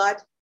God,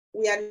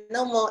 we are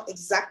no more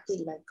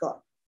exactly like God.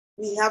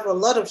 We have a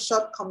lot of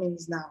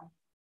shortcomings now.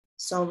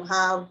 Some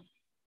have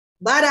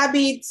bad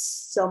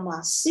habits, some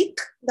are sick.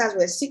 That's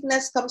where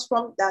sickness comes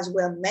from. That's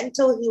where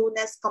mental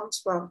illness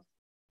comes from.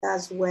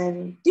 That's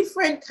when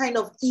different kind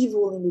of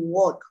evil in the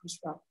world comes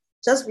from,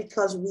 just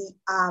because we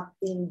are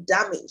being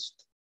damaged,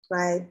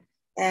 right?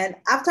 And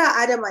after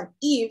Adam and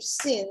Eve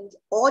sinned,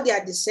 all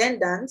their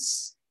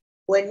descendants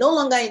were no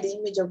longer in the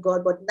image of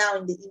God, but now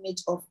in the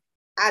image of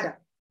Adam,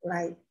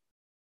 right?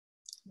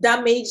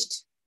 Damaged,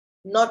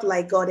 not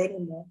like God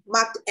anymore,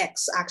 marked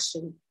X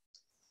actually.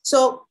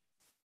 So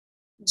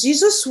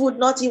Jesus would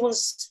not even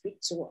speak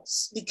to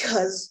us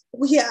because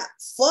we are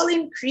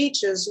fallen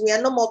creatures. We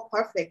are no more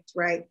perfect,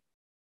 right?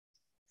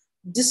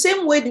 The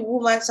same way the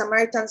woman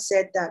Samaritan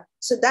said that.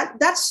 So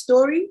that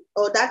story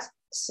or that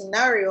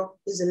scenario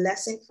is a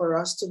lesson for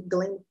us to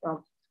glean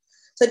from.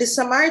 So the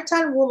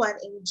Samaritan woman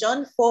in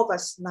John 4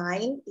 verse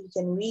 9, you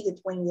can read it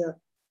when you're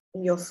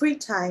in your free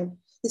time.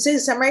 It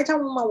says the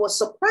Samaritan woman was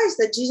surprised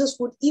that Jesus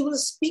would even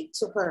speak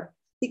to her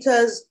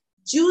because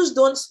Jews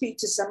don't speak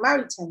to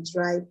Samaritans,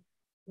 right?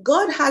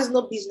 God has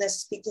no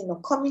business speaking or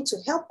coming to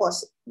help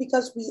us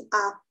because we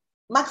are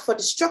marked for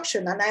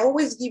destruction. And I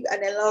always give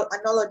an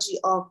analogy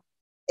of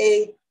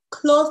a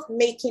cloth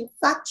making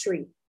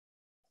factory.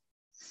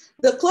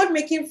 The cloth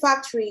making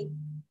factory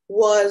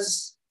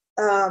was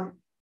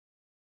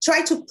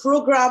try to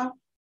program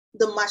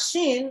the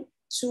machine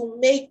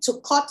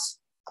to cut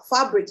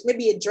fabrics,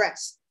 maybe a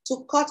dress,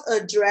 to cut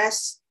a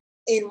dress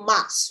in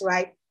mass,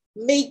 right?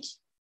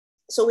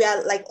 So we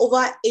are like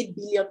over 8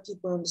 billion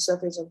people on the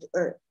surface of the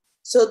earth.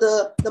 So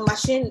the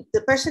machine,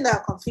 the person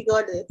that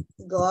configured it,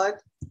 God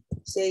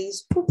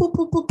says, boop, boop,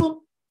 boop, boop,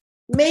 boop,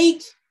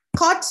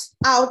 cut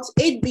out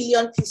 8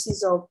 billion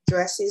pieces of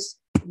dresses,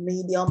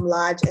 medium,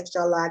 large,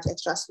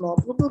 extra small,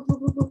 boop, boop, boop,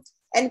 boop, boop,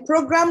 and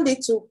programmed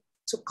it to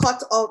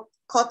cut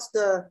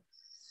the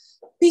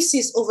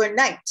pieces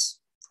overnight,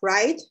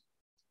 right?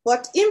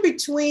 But in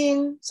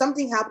between,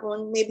 something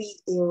happened. Maybe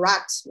a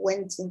rat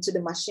went into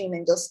the machine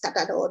and just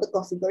scattered all the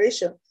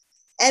configuration.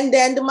 And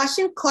then the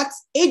machine cut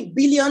 8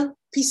 billion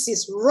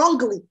pieces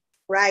wrongly,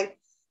 right?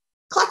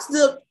 Cut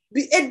the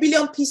 8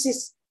 billion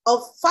pieces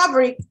of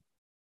fabric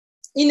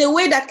in a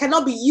way that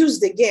cannot be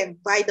used again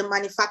by the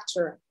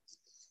manufacturer.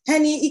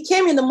 And he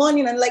came in the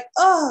morning and like,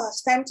 oh,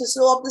 it's time to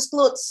sew up this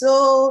cloth.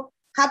 So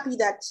happy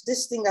that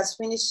this thing has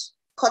finished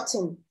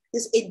cutting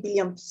these 8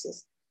 billion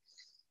pieces.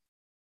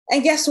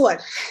 And guess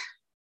what?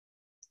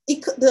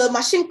 The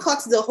machine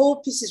cuts the whole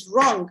pieces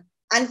wrong,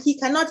 and he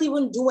cannot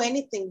even do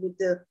anything with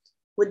the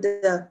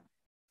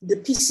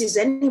pieces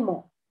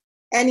anymore.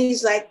 And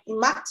he's like, he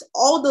marked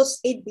all those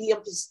 8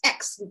 billion pieces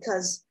X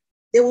because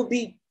they will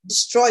be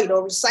destroyed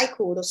or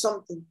recycled or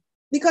something.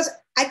 Because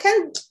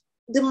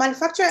the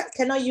manufacturer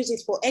cannot use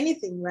it for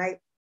anything, right?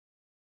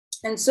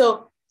 And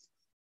so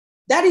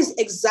that is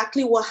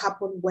exactly what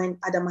happened when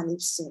Adam and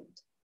Eve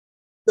sinned.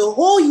 The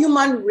whole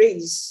human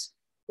race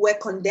were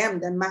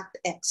condemned and marked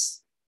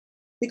X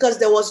because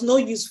there was no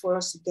use for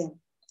us again.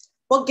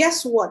 But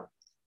guess what?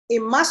 A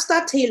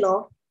master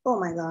tailor, oh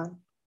my God,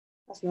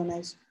 that's not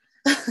nice.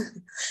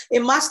 A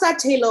master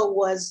tailor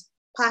was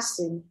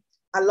passing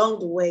along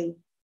the way,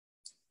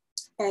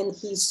 and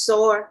he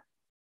saw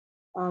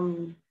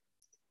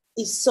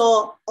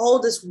all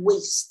this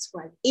waste,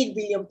 right? 8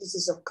 billion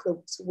pieces of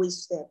clothes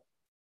wasted.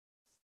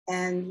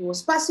 And he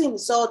was passing, he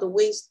saw the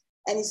waste,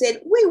 and he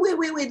said,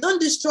 wait, don't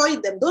destroy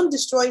them. Don't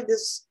destroy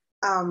this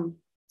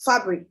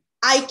fabric.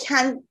 I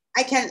can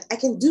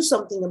do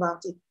something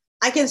about it.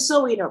 I can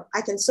sew it up.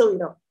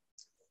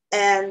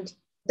 And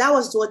that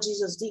was what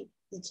Jesus did.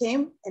 He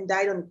came and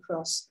died on the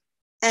cross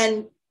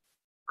and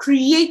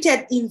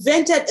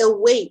invented a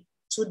way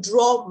to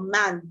draw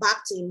man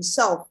back to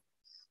himself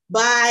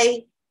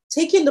by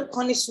taking the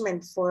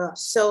punishment for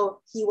us. So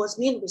he was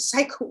being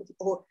recycled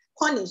or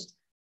punished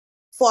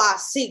for our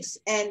sakes.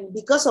 And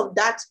because of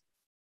that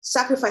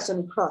sacrifice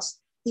on the cross,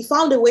 he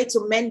found a way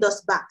to mend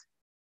us back,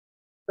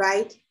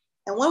 right?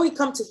 And when we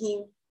come to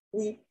him,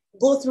 we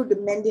go through the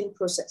mending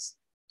process.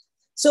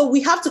 So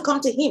we have to come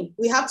to him.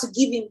 We have to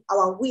give him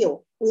our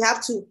will. We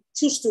have to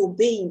choose to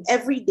obey him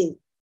every day.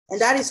 And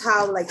that is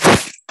how I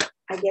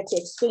get to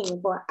explain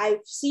it. But I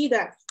see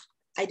that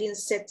I didn't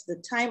set the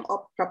time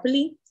up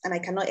properly and I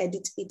cannot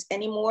edit it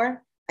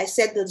anymore. I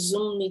set the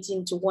Zoom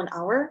meeting to 1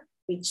 hour,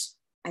 which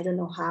I don't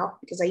know how,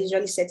 because I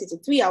usually set it to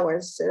 3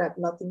 hours so that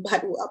nothing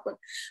bad will happen.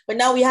 But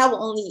now we have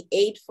only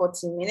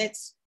 8:40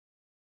 minutes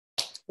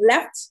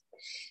left.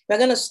 We're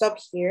going to stop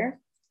here.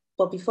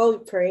 But before we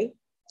pray,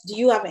 do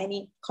you have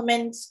any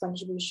comments,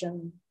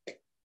 contribution?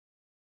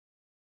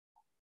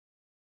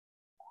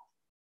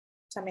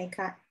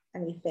 Tameka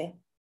and Ife?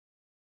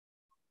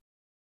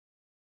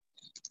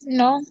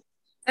 No.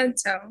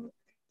 Until.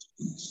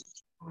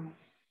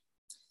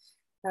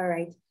 All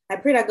right. I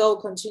pray that God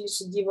will continue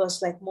to give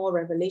us more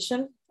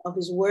revelation of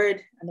his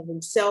word and of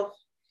himself.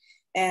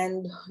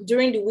 And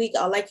during the week,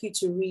 I'd like you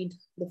to read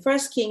the 1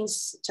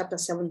 Kings chapter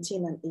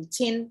 17 and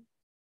 18.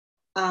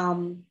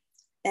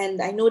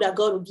 And I know that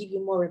God will give you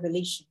more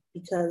revelation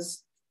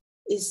because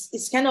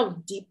it's kind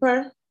of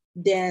deeper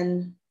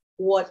than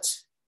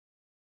what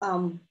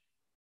the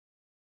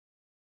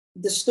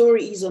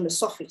story is on the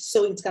surface.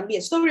 So it can be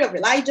a story of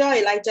Elijah.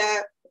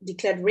 Elijah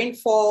declared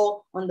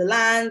rainfall on the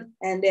land,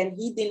 and then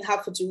he didn't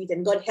have food to eat,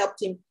 and God helped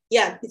him.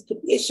 Yeah, it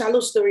could be a shallow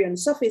story on the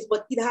surface,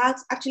 but it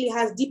actually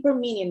has deeper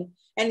meaning,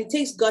 and it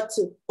takes God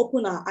to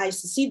open our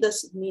eyes to see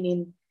this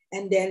meaning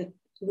and then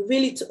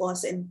reveal it to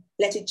us and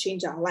let it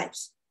change our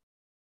lives.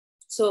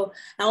 So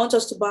I want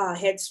us to bow our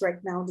heads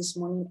right now this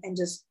morning and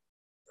just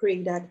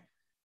pray that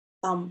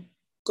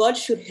God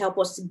should help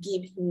us to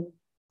give him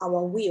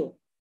our will,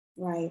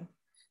 right?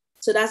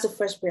 So that's the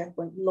first prayer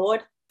point.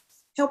 Lord,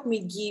 help me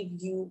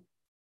give you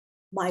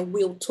my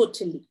will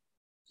totally.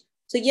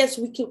 So yes,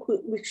 we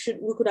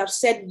could have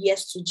said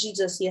yes to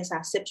Jesus. Yes, I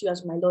accept you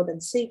as my Lord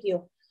and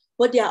Savior.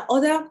 But there are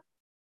other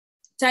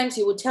times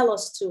he will tell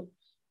us to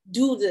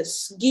do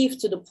this, give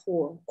to the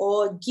poor,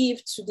 or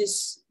give to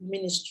this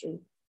ministry,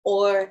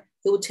 or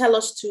he will tell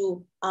us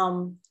to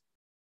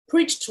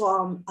preach to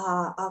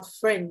our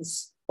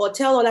friends, or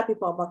tell other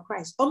people about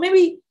Christ. Or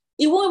maybe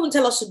he won't even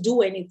tell us to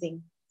do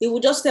anything. He will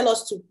just tell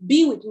us to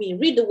be with me,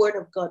 read the word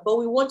of God. But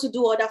we want to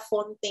do other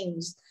fun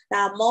things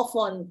that are more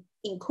fun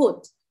in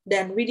quote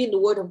than reading the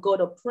word of God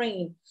or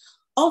praying.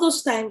 All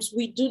those times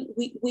we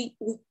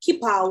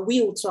keep our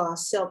will to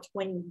ourselves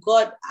when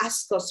God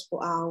asks us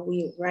for our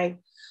will, right?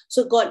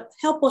 So God,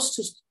 help us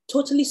to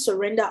totally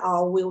surrender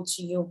our will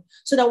to you,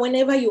 so that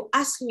whenever you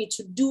ask me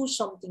to do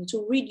something,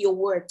 to read your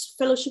word, to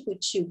fellowship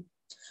with you,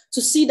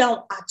 to sit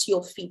down at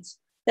your feet,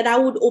 that I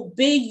would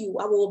obey you.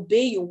 I will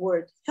obey your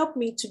word. Help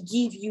me to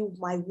give you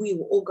my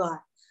will, oh God,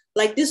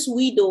 Like this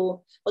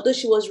widow, although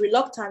she was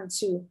reluctant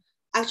to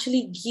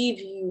actually give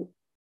you,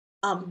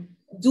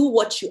 do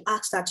what you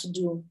asked her to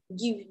do,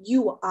 give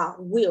you our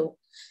will.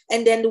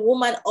 And then the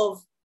woman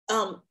of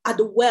at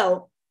the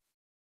well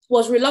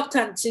was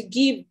reluctant to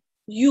give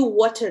you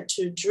water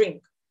to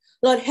drink.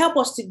 Lord, help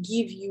us to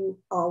give you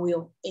our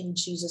will in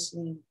Jesus'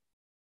 name.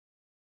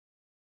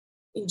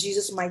 In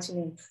Jesus' mighty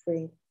name,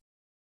 pray.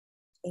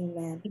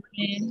 Amen.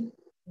 Amen.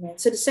 Amen.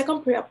 So the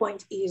second prayer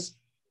point is,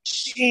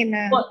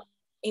 Amen. God,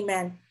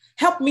 amen.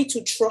 Help me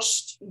to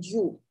trust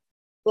you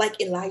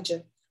like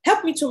Elijah.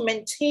 Help me to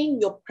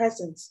maintain your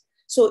presence.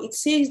 So it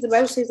says, the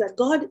Bible says that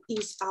God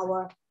is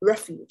our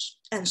refuge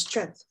and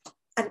strength,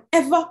 an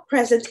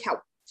ever-present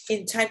help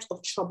in times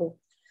of trouble.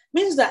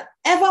 Means that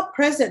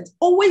ever-present,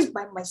 always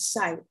by my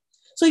side.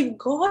 So if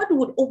God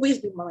would always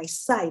be by my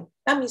side,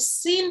 that means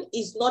sin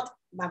is not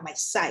by my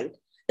side.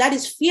 That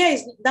means fear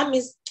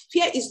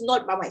is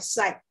not by my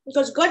side,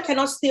 because God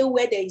cannot stay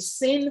where there is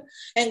sin,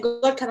 and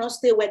God cannot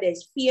stay where there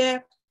is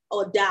fear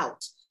or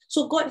doubt.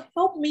 So God,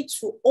 help me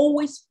to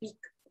always be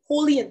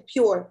holy and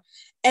pure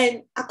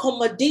and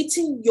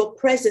accommodating your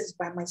presence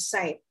by my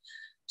side,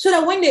 so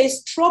that when there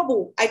is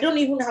trouble, I don't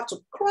even have to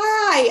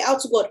cry out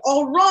to God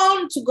or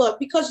run to God,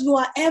 because you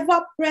are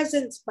ever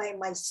present by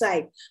my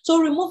side. So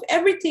remove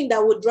everything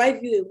that would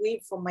drive you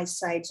away from my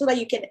side, so that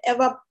you can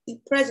ever be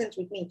present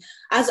with me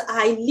as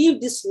I live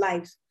this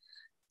life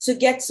to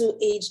get to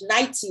age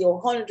 90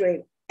 or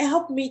 100.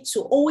 Help me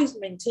to always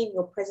maintain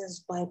your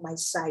presence by my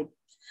side.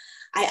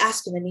 I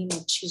ask in the name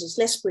of Jesus.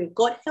 Let's pray.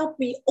 God, help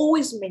me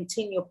always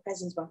maintain your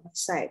presence by my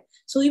side.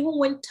 So even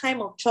when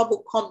time of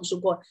trouble comes, oh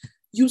God,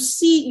 you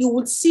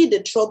would see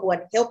the trouble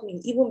and help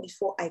me even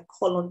before I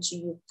call unto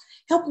you.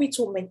 Help me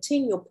to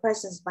maintain your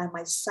presence by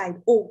my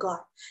side, oh God,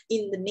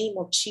 in the name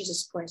of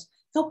Jesus Christ.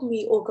 Help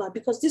me, oh God,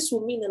 because this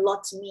will mean a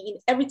lot to me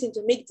in everything,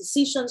 to make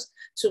decisions,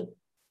 to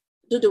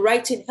do the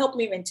right thing. Help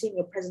me maintain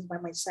your presence by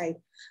my side.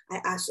 I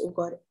ask, oh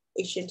God,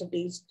 Ancient of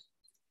Days,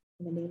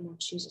 in the name of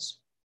Jesus.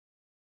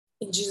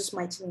 In Jesus'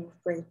 mighty name, we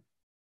pray.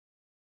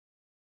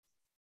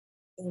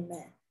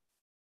 Amen.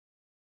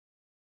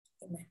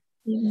 Amen.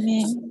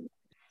 Amen.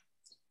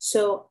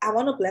 So I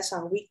want to bless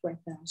our week right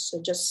now.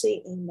 So just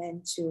say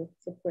amen to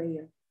the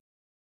prayer.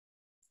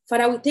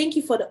 Father, we thank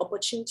you for the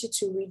opportunity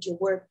to read your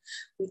word.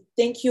 We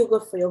thank you,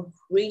 God, for your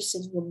grace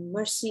and your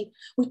mercy.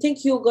 We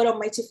thank you, God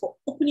Almighty, for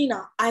opening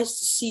our eyes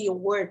to see your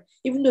word.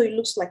 Even though it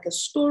looks like a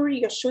story,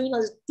 you're showing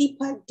us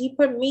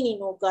deeper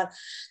meaning, oh God.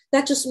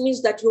 That just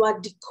means that you are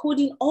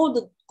decoding all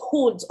the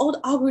codes, all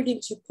the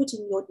algorithms you put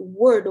in your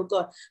word, oh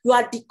God. You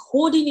are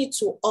decoding it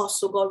to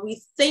us, oh God.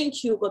 We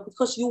thank you, God,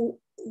 because you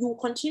will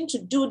continue to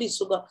do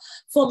this, oh God,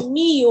 for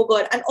me, oh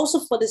God, and also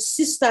for the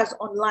sisters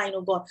online,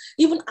 oh God,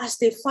 even as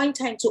they find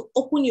time to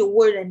open your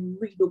word and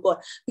read, oh God,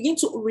 begin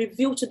to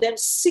reveal to them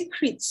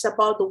secrets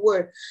about the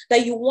word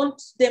that you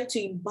want them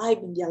to imbibe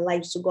in their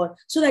lives, oh God,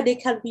 so that they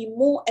can be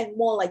more and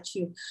more like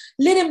you.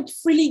 Let them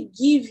freely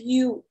give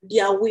you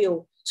their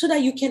will, so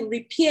that you can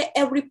repair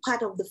every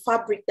part of the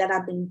fabric that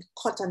have been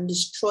cut and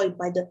destroyed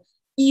by the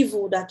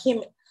evil that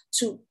came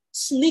to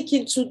sneak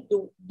into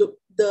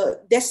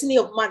the destiny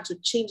of man to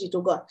change it,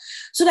 oh God,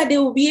 so that they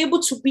will be able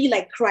to be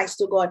like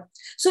Christ, oh God,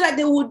 so that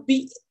they would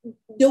be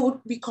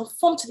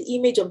conformed to the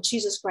image of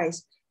Jesus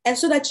Christ, and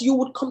so that you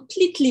would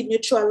completely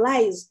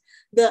neutralize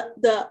the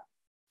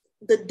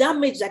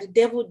damage that the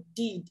devil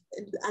did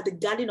at the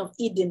Garden of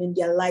Eden in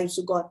their lives,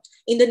 oh God,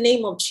 in the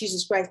name of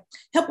Jesus Christ.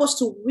 Help us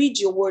to read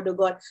your word, oh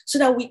God, so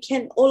that we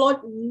can, oh Lord,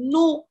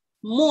 know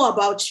more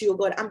about you, oh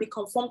God, and be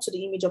conformed to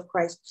the image of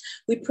Christ.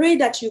 We pray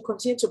that you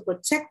continue to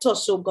protect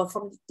us, oh God,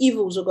 from the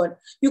evils, oh God.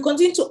 You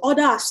continue to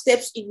order our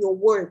steps in your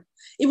word,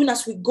 even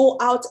as we go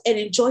out and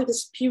enjoy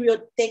this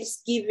period,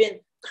 Thanksgiving,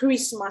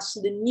 Christmas,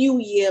 the new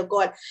year,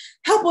 God.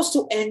 Help us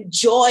to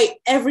enjoy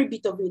every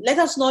bit of it. Let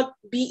us not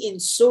be in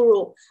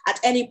sorrow at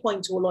any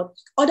point, oh Lord.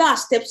 Order our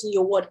steps in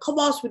your word. Cover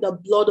us with the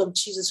blood of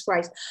Jesus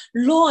Christ.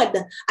 Lord,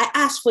 I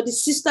ask for the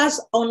sisters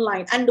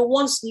online and the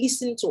ones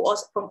listening to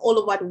us from all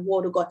over the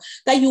world, oh God,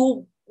 that you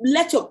will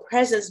let your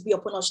presence be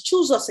upon us.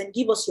 Choose us and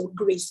give us your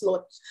grace,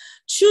 Lord.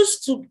 Choose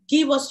to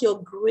give us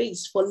your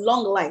grace for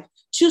long life.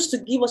 Choose to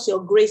give us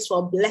your grace for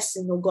a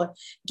blessing, oh God.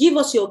 Give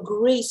us your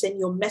grace and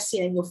your mercy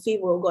and your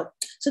favor, oh God,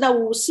 so that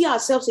we will see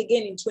ourselves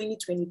again in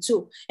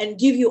 2022 and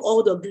give you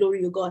all the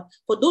glory, oh God.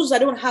 For those that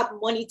don't have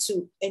money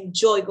to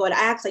enjoy, God,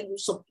 I ask that you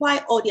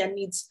supply all their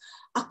needs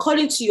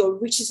according to your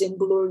riches and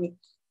glory.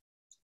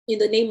 In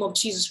the name of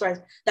Jesus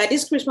Christ, that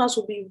this Christmas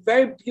will be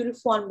very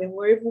beautiful and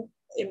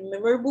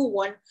memorable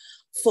one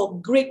for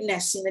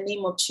greatness in the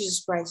name of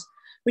Jesus Christ.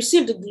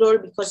 Receive the glory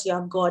because you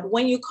are God.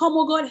 When you come,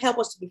 oh God, help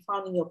us to be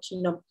found in your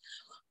kingdom.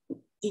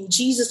 In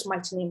Jesus'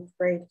 mighty name,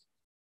 pray.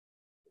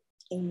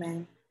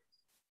 Amen.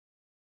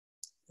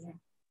 Yeah.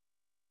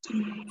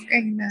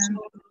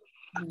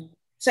 Amen.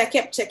 So I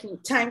kept checking the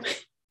time,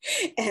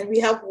 and we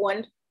have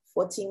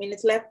 14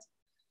 minutes left.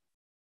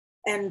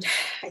 And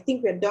I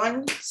think we're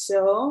done.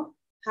 So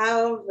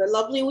have a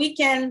lovely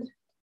weekend.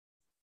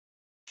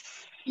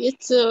 You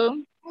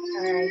too.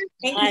 All right.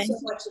 Thank you so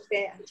much,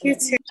 Sophia. You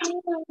too.